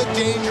 always the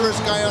dangerous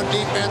guy on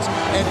defense.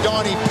 And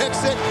Donnie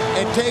picks it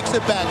and takes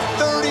it back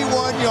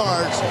 31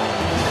 yards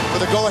for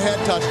the go-ahead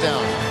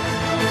touchdown.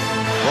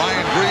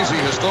 Ryan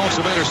Greasy has thrown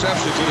some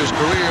interceptions in his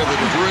career that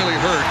have really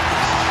hurt.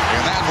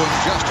 And that one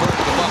just hurt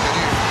the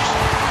Buccaneers.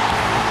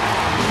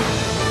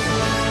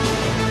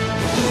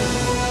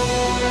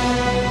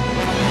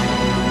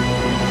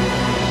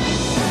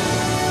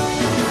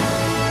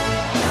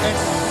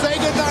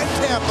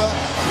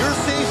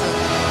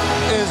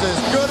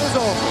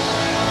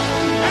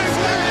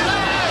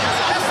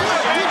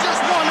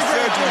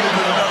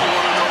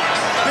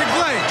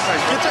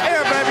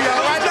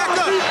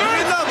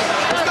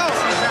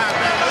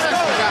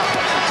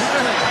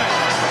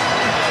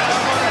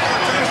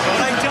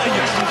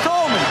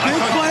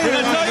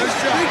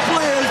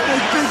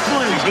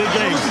 Big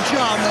game. Good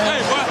job,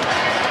 man.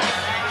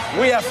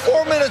 We have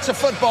 4 minutes of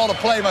football to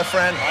play, my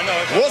friend. I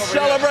know. We'll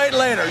celebrate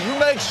later. You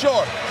make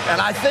sure.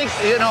 And I think,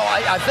 you know,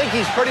 I think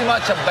he's pretty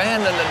much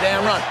abandoned the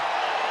damn run.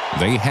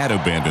 They had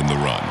abandoned the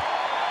run.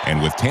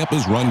 And with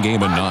Tampa's run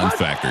game a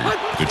non-factor,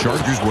 the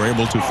Chargers were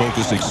able to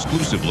focus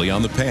exclusively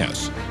on the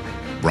pass.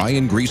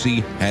 Brian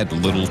Griese had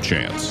little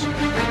chance.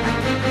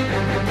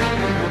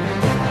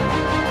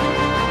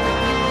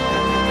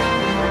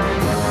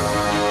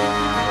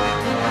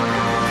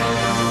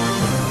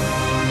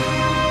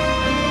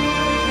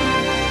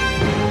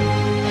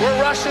 We're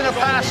rushing a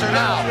passer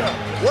now.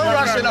 We're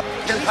rushing a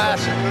fucking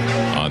passer.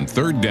 On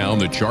third down,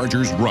 the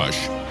Chargers'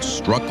 rush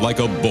struck like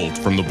a bolt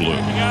from the blue.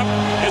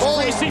 Is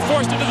Griese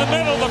forced into the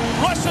middle. The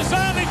rush is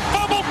on. They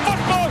fumble.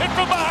 Football hit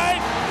from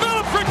behind.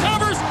 Phillips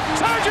recovers.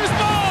 Chargers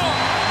ball.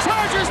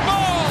 Chargers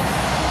ball.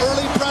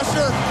 Early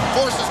pressure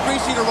forces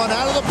Griese to run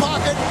out of the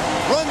pocket,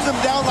 runs him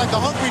down like a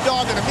hungry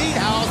dog in a meat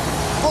house,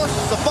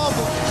 forces the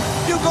fumble.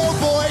 You go,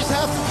 boys.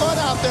 Have some fun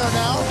out there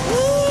now.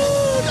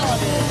 Woo,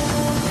 doggy.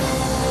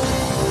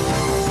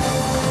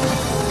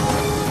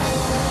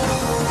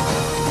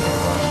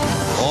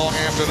 Long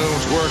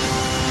afternoon's work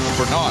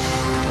for naught.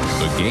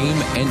 The game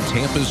and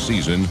Tampa's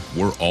season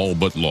were all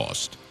but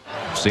lost.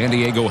 San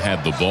Diego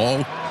had the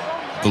ball,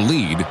 the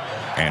lead,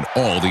 and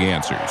all the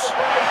answers.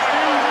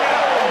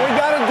 What we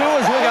got to do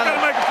is we got to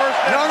make a first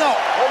down. No.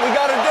 What we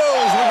got to do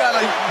is we got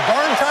to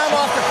burn time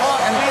off the clock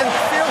and be in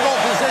field goal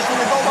position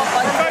to go up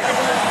like that.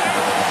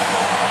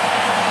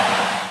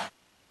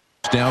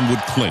 Down would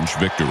clinch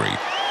victory.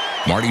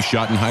 Marty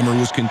Schottenheimer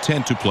was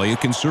content to play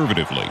it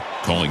conservatively,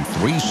 calling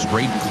 3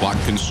 straight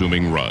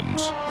clock-consuming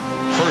runs.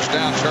 First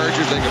down,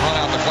 Chargers. They can run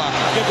out the clock.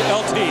 Give to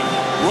LT.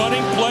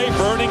 Running play,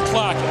 burning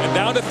clock. And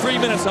down to 3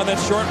 minutes on that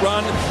short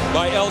run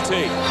by LT.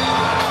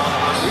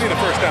 We need a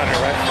first down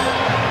here, right?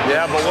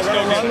 Yeah, but we're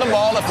going to run the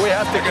ball. If we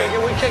have to kick it,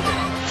 we kick it.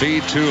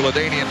 Feed to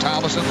LaDainian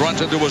Tomlinson,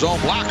 runs into his own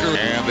blocker,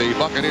 and the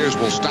Buccaneers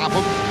will stop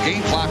him.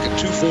 Game clock at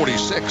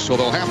 2:46, so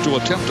they'll have to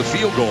attempt a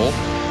field goal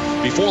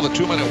before the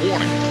 2-minute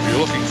warning. If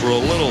you're looking for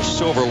a little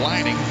silver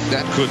lining,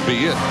 that could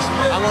be it.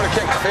 I'm going to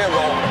kick the field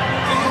goal.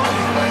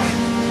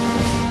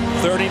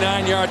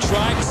 39-yard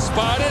try,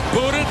 spotted,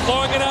 booted,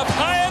 long enough,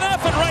 high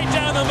enough, and right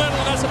down the middle.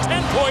 That's a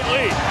 10-point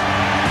lead.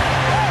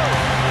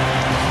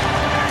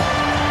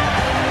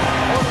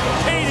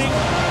 Kading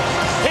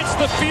hits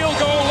the field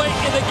goal late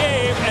in the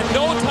game, and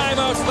no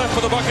timeouts left for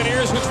the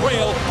Buccaneers, who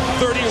trail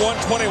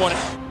 31-21.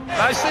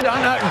 Nicely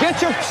done. Get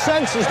your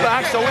senses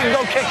back so we can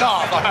go kick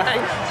off, all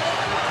right?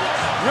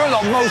 You're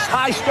the most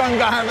high-strung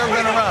guy I've ever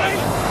been around.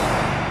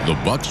 The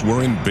Bucs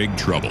were in big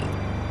trouble.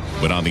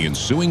 But on the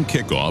ensuing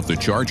kickoff, the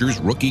Chargers'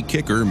 rookie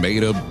kicker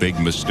made a big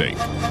mistake.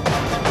 There's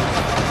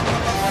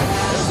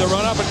the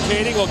run up, and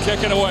Kading will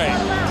kick it away.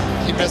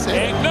 He missed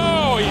it?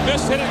 No, he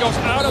missed it. It goes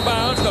out of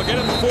bounds. They'll get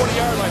it to the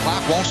 40-yard line.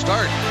 Clock won't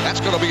start.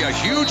 That's going to be a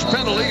huge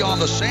penalty on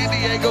the San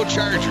Diego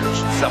Chargers.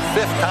 It's the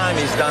 5th time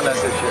he's done that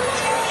this year.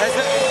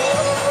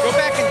 Go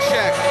back and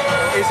check.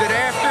 Is it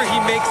after he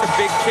makes a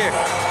big kick?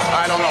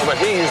 I don't know, but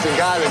he's the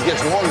guy that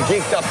gets more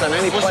geeked up than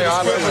any player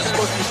I've ever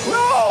seen.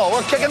 No,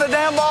 we're kicking the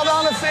damn ball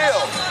down the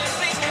field.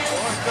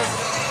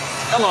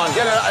 Come on,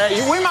 get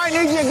it. We might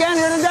need you again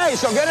here today,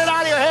 so get it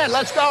out of your head.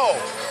 Let's go.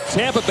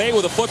 Tampa Bay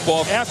with the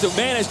football have to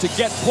manage to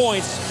get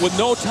points with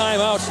no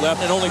timeouts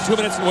left and only 2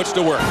 minutes in which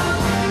to work.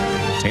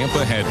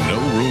 Tampa had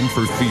no room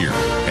for fear,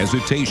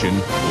 hesitation,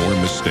 or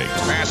mistakes.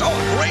 Pass. Oh,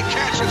 a great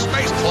catch in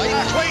space.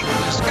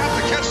 Clayton's got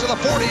the catch to the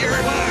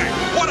 40-yard line.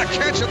 What a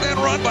catch and then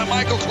run by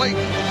Michael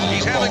Clayton.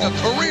 He's having a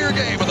career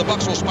game, and the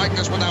Bucs will spike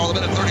this one now with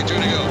 1:32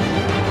 to go.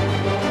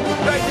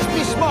 Hey, just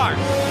be smart.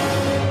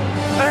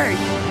 Hey,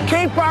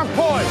 keep our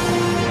poise.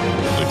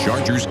 The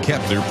Chargers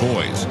kept their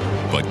poise,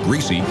 but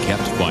Griese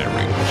kept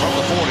firing. From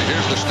the 40,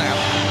 here's the snap.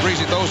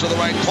 Griese throws to the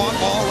right, caught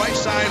ball, right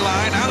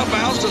sideline, out of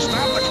bounds to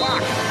stop the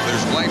clock.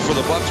 There's life for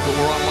the Bucs, but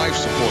we're on life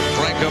support.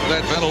 Crank up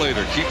that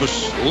ventilator, keep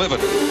us living.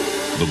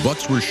 The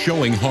Bucs were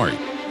showing heart,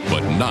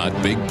 but not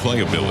big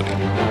playability.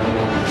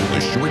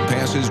 The short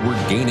passes were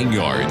gaining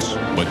yards,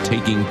 but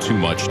taking too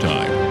much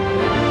time.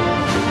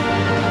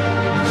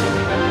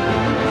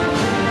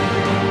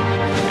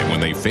 And when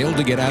they failed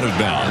to get out of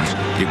bounds,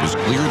 it was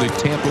clear that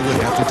Tampa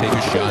would have to take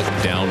a shot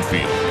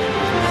downfield.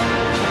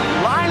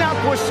 Line up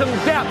with some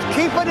depth.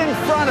 Keep it in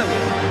front of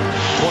you.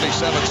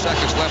 27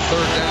 seconds left,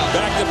 third down.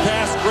 Back to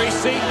pass,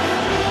 Griese.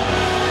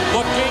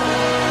 Looking,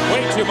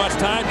 way too much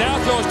time. Now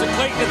throws to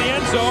Clayton in the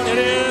end zone. It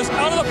is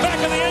out of the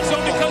back of the end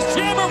zone because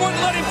Jammer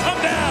wouldn't let him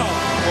come down.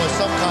 Boy,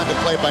 some kind of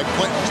play by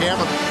Quentin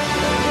Jammer.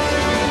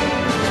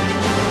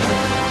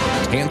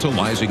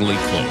 Tantalizingly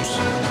close.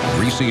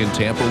 Griese and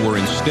Tampa were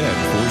instead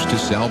forced to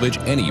salvage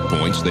any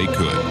points they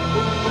could.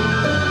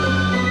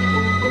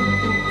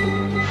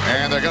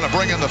 And they're going to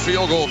bring in the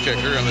field goal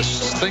kicker. And the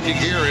thinking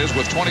here is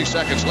with 20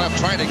 seconds left,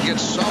 trying to get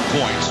some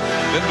points,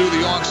 then do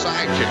the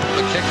onside kick.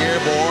 The kick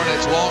airborne.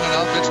 It's long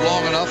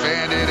enough,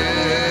 and it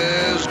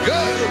is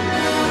good.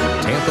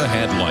 Tampa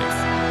had life.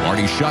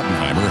 Marty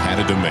Schottenheimer had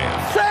a demand.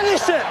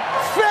 Finish it!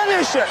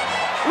 Finish it!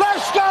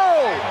 Let's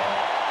go!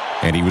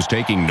 And he was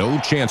taking no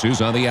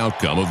chances on the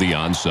outcome of the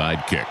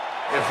onside kick.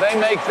 If they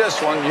make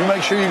this one, you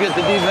make sure you get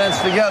the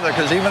defense together,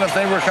 because even if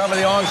they recover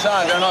the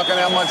onside, they're not going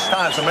to have much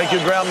time, so make you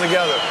grab them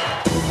together.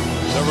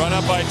 The run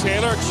up by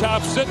Taylor,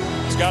 chops it.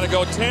 It's got to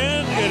go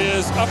 10. It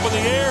is up in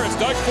the air. It's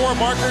dug for,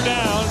 marker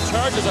down.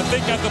 Chargers, I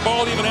think, got the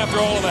ball even after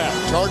all of that.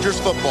 Chargers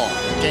football,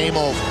 game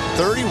over,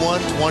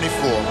 31-24.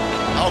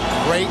 How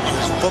great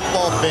has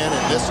football been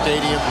in this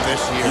stadium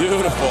this year?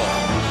 Beautiful.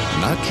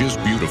 Not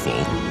just beautiful,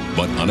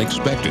 but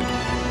unexpected.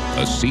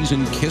 A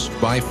season kissed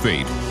by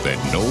fate that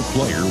no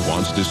player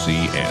wants to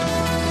see end.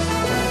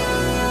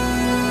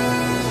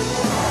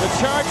 The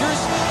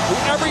Chargers, who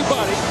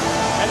everybody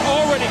had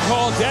already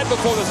called dead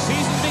before the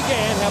season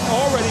began, have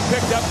already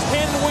picked up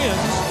 10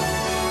 wins.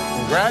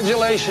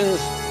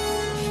 Congratulations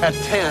at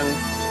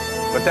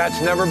 10, but that's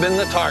never been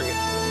the target.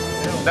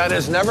 That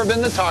has never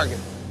been the target.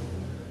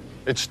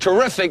 It's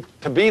terrific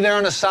to be there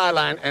on the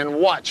sideline and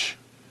watch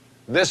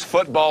this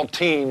football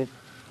team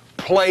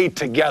play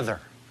together.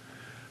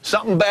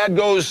 Something bad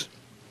goes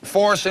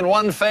for us in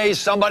one phase,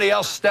 somebody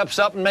else steps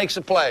up and makes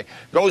a play.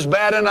 Goes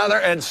bad another,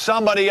 and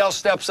somebody else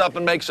steps up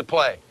and makes a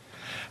play.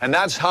 And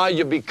that's how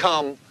you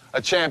become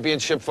a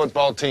championship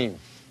football team.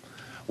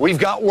 We've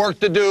got work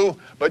to do,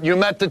 but you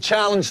met the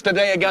challenge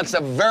today against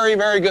a very,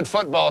 very good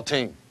football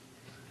team.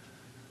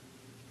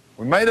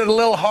 We made it a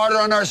little harder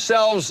on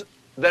ourselves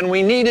than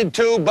we needed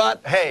to,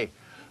 but hey,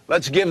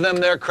 let's give them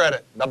their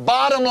credit. The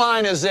bottom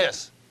line is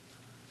this.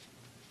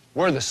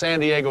 We're the San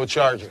Diego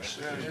Chargers.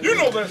 You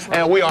know that's right.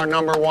 And we are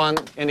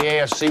 #1 in the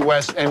AFC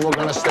West, and we're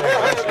going to stay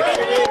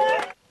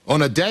there.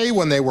 On a day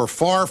when they were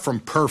far from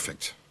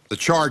perfect, the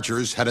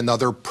Chargers had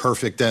another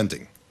perfect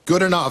ending.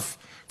 Good enough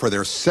for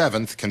their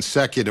 7th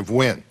consecutive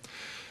win.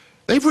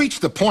 They've reached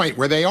the point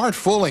where they aren't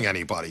fooling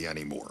anybody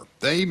anymore.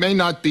 They may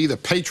not be the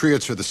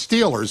Patriots or the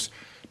Steelers,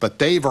 but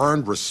they've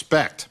earned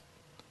respect.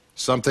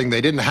 Something they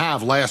didn't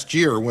have last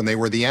year when they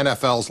were the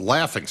NFL's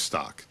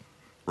laughingstock.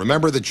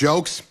 Remember the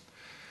jokes?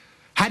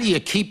 How do you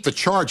keep the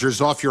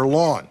Chargers off your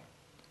lawn?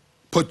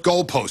 Put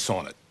goalposts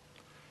on it.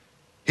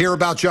 Hear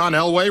about John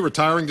Elway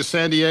retiring to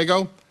San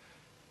Diego?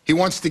 He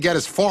wants to get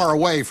as far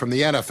away from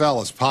the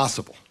NFL as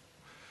possible.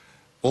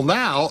 Well,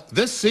 now,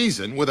 this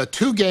season, with a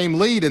 2-game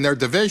lead in their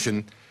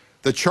division,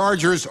 the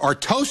Chargers are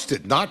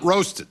toasted, not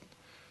roasted.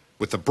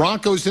 With the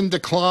Broncos in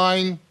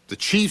decline, the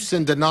Chiefs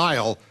in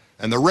denial,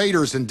 and the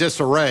Raiders in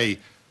disarray,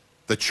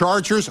 the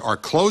Chargers are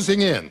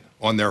closing in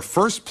on their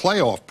first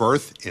playoff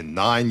berth in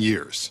 9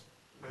 years.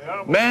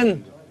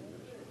 Men,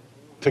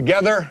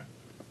 together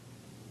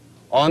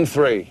on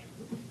 3.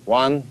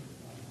 1,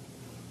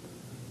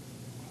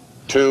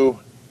 2,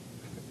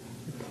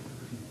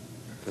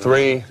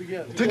 3.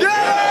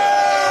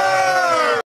 Together!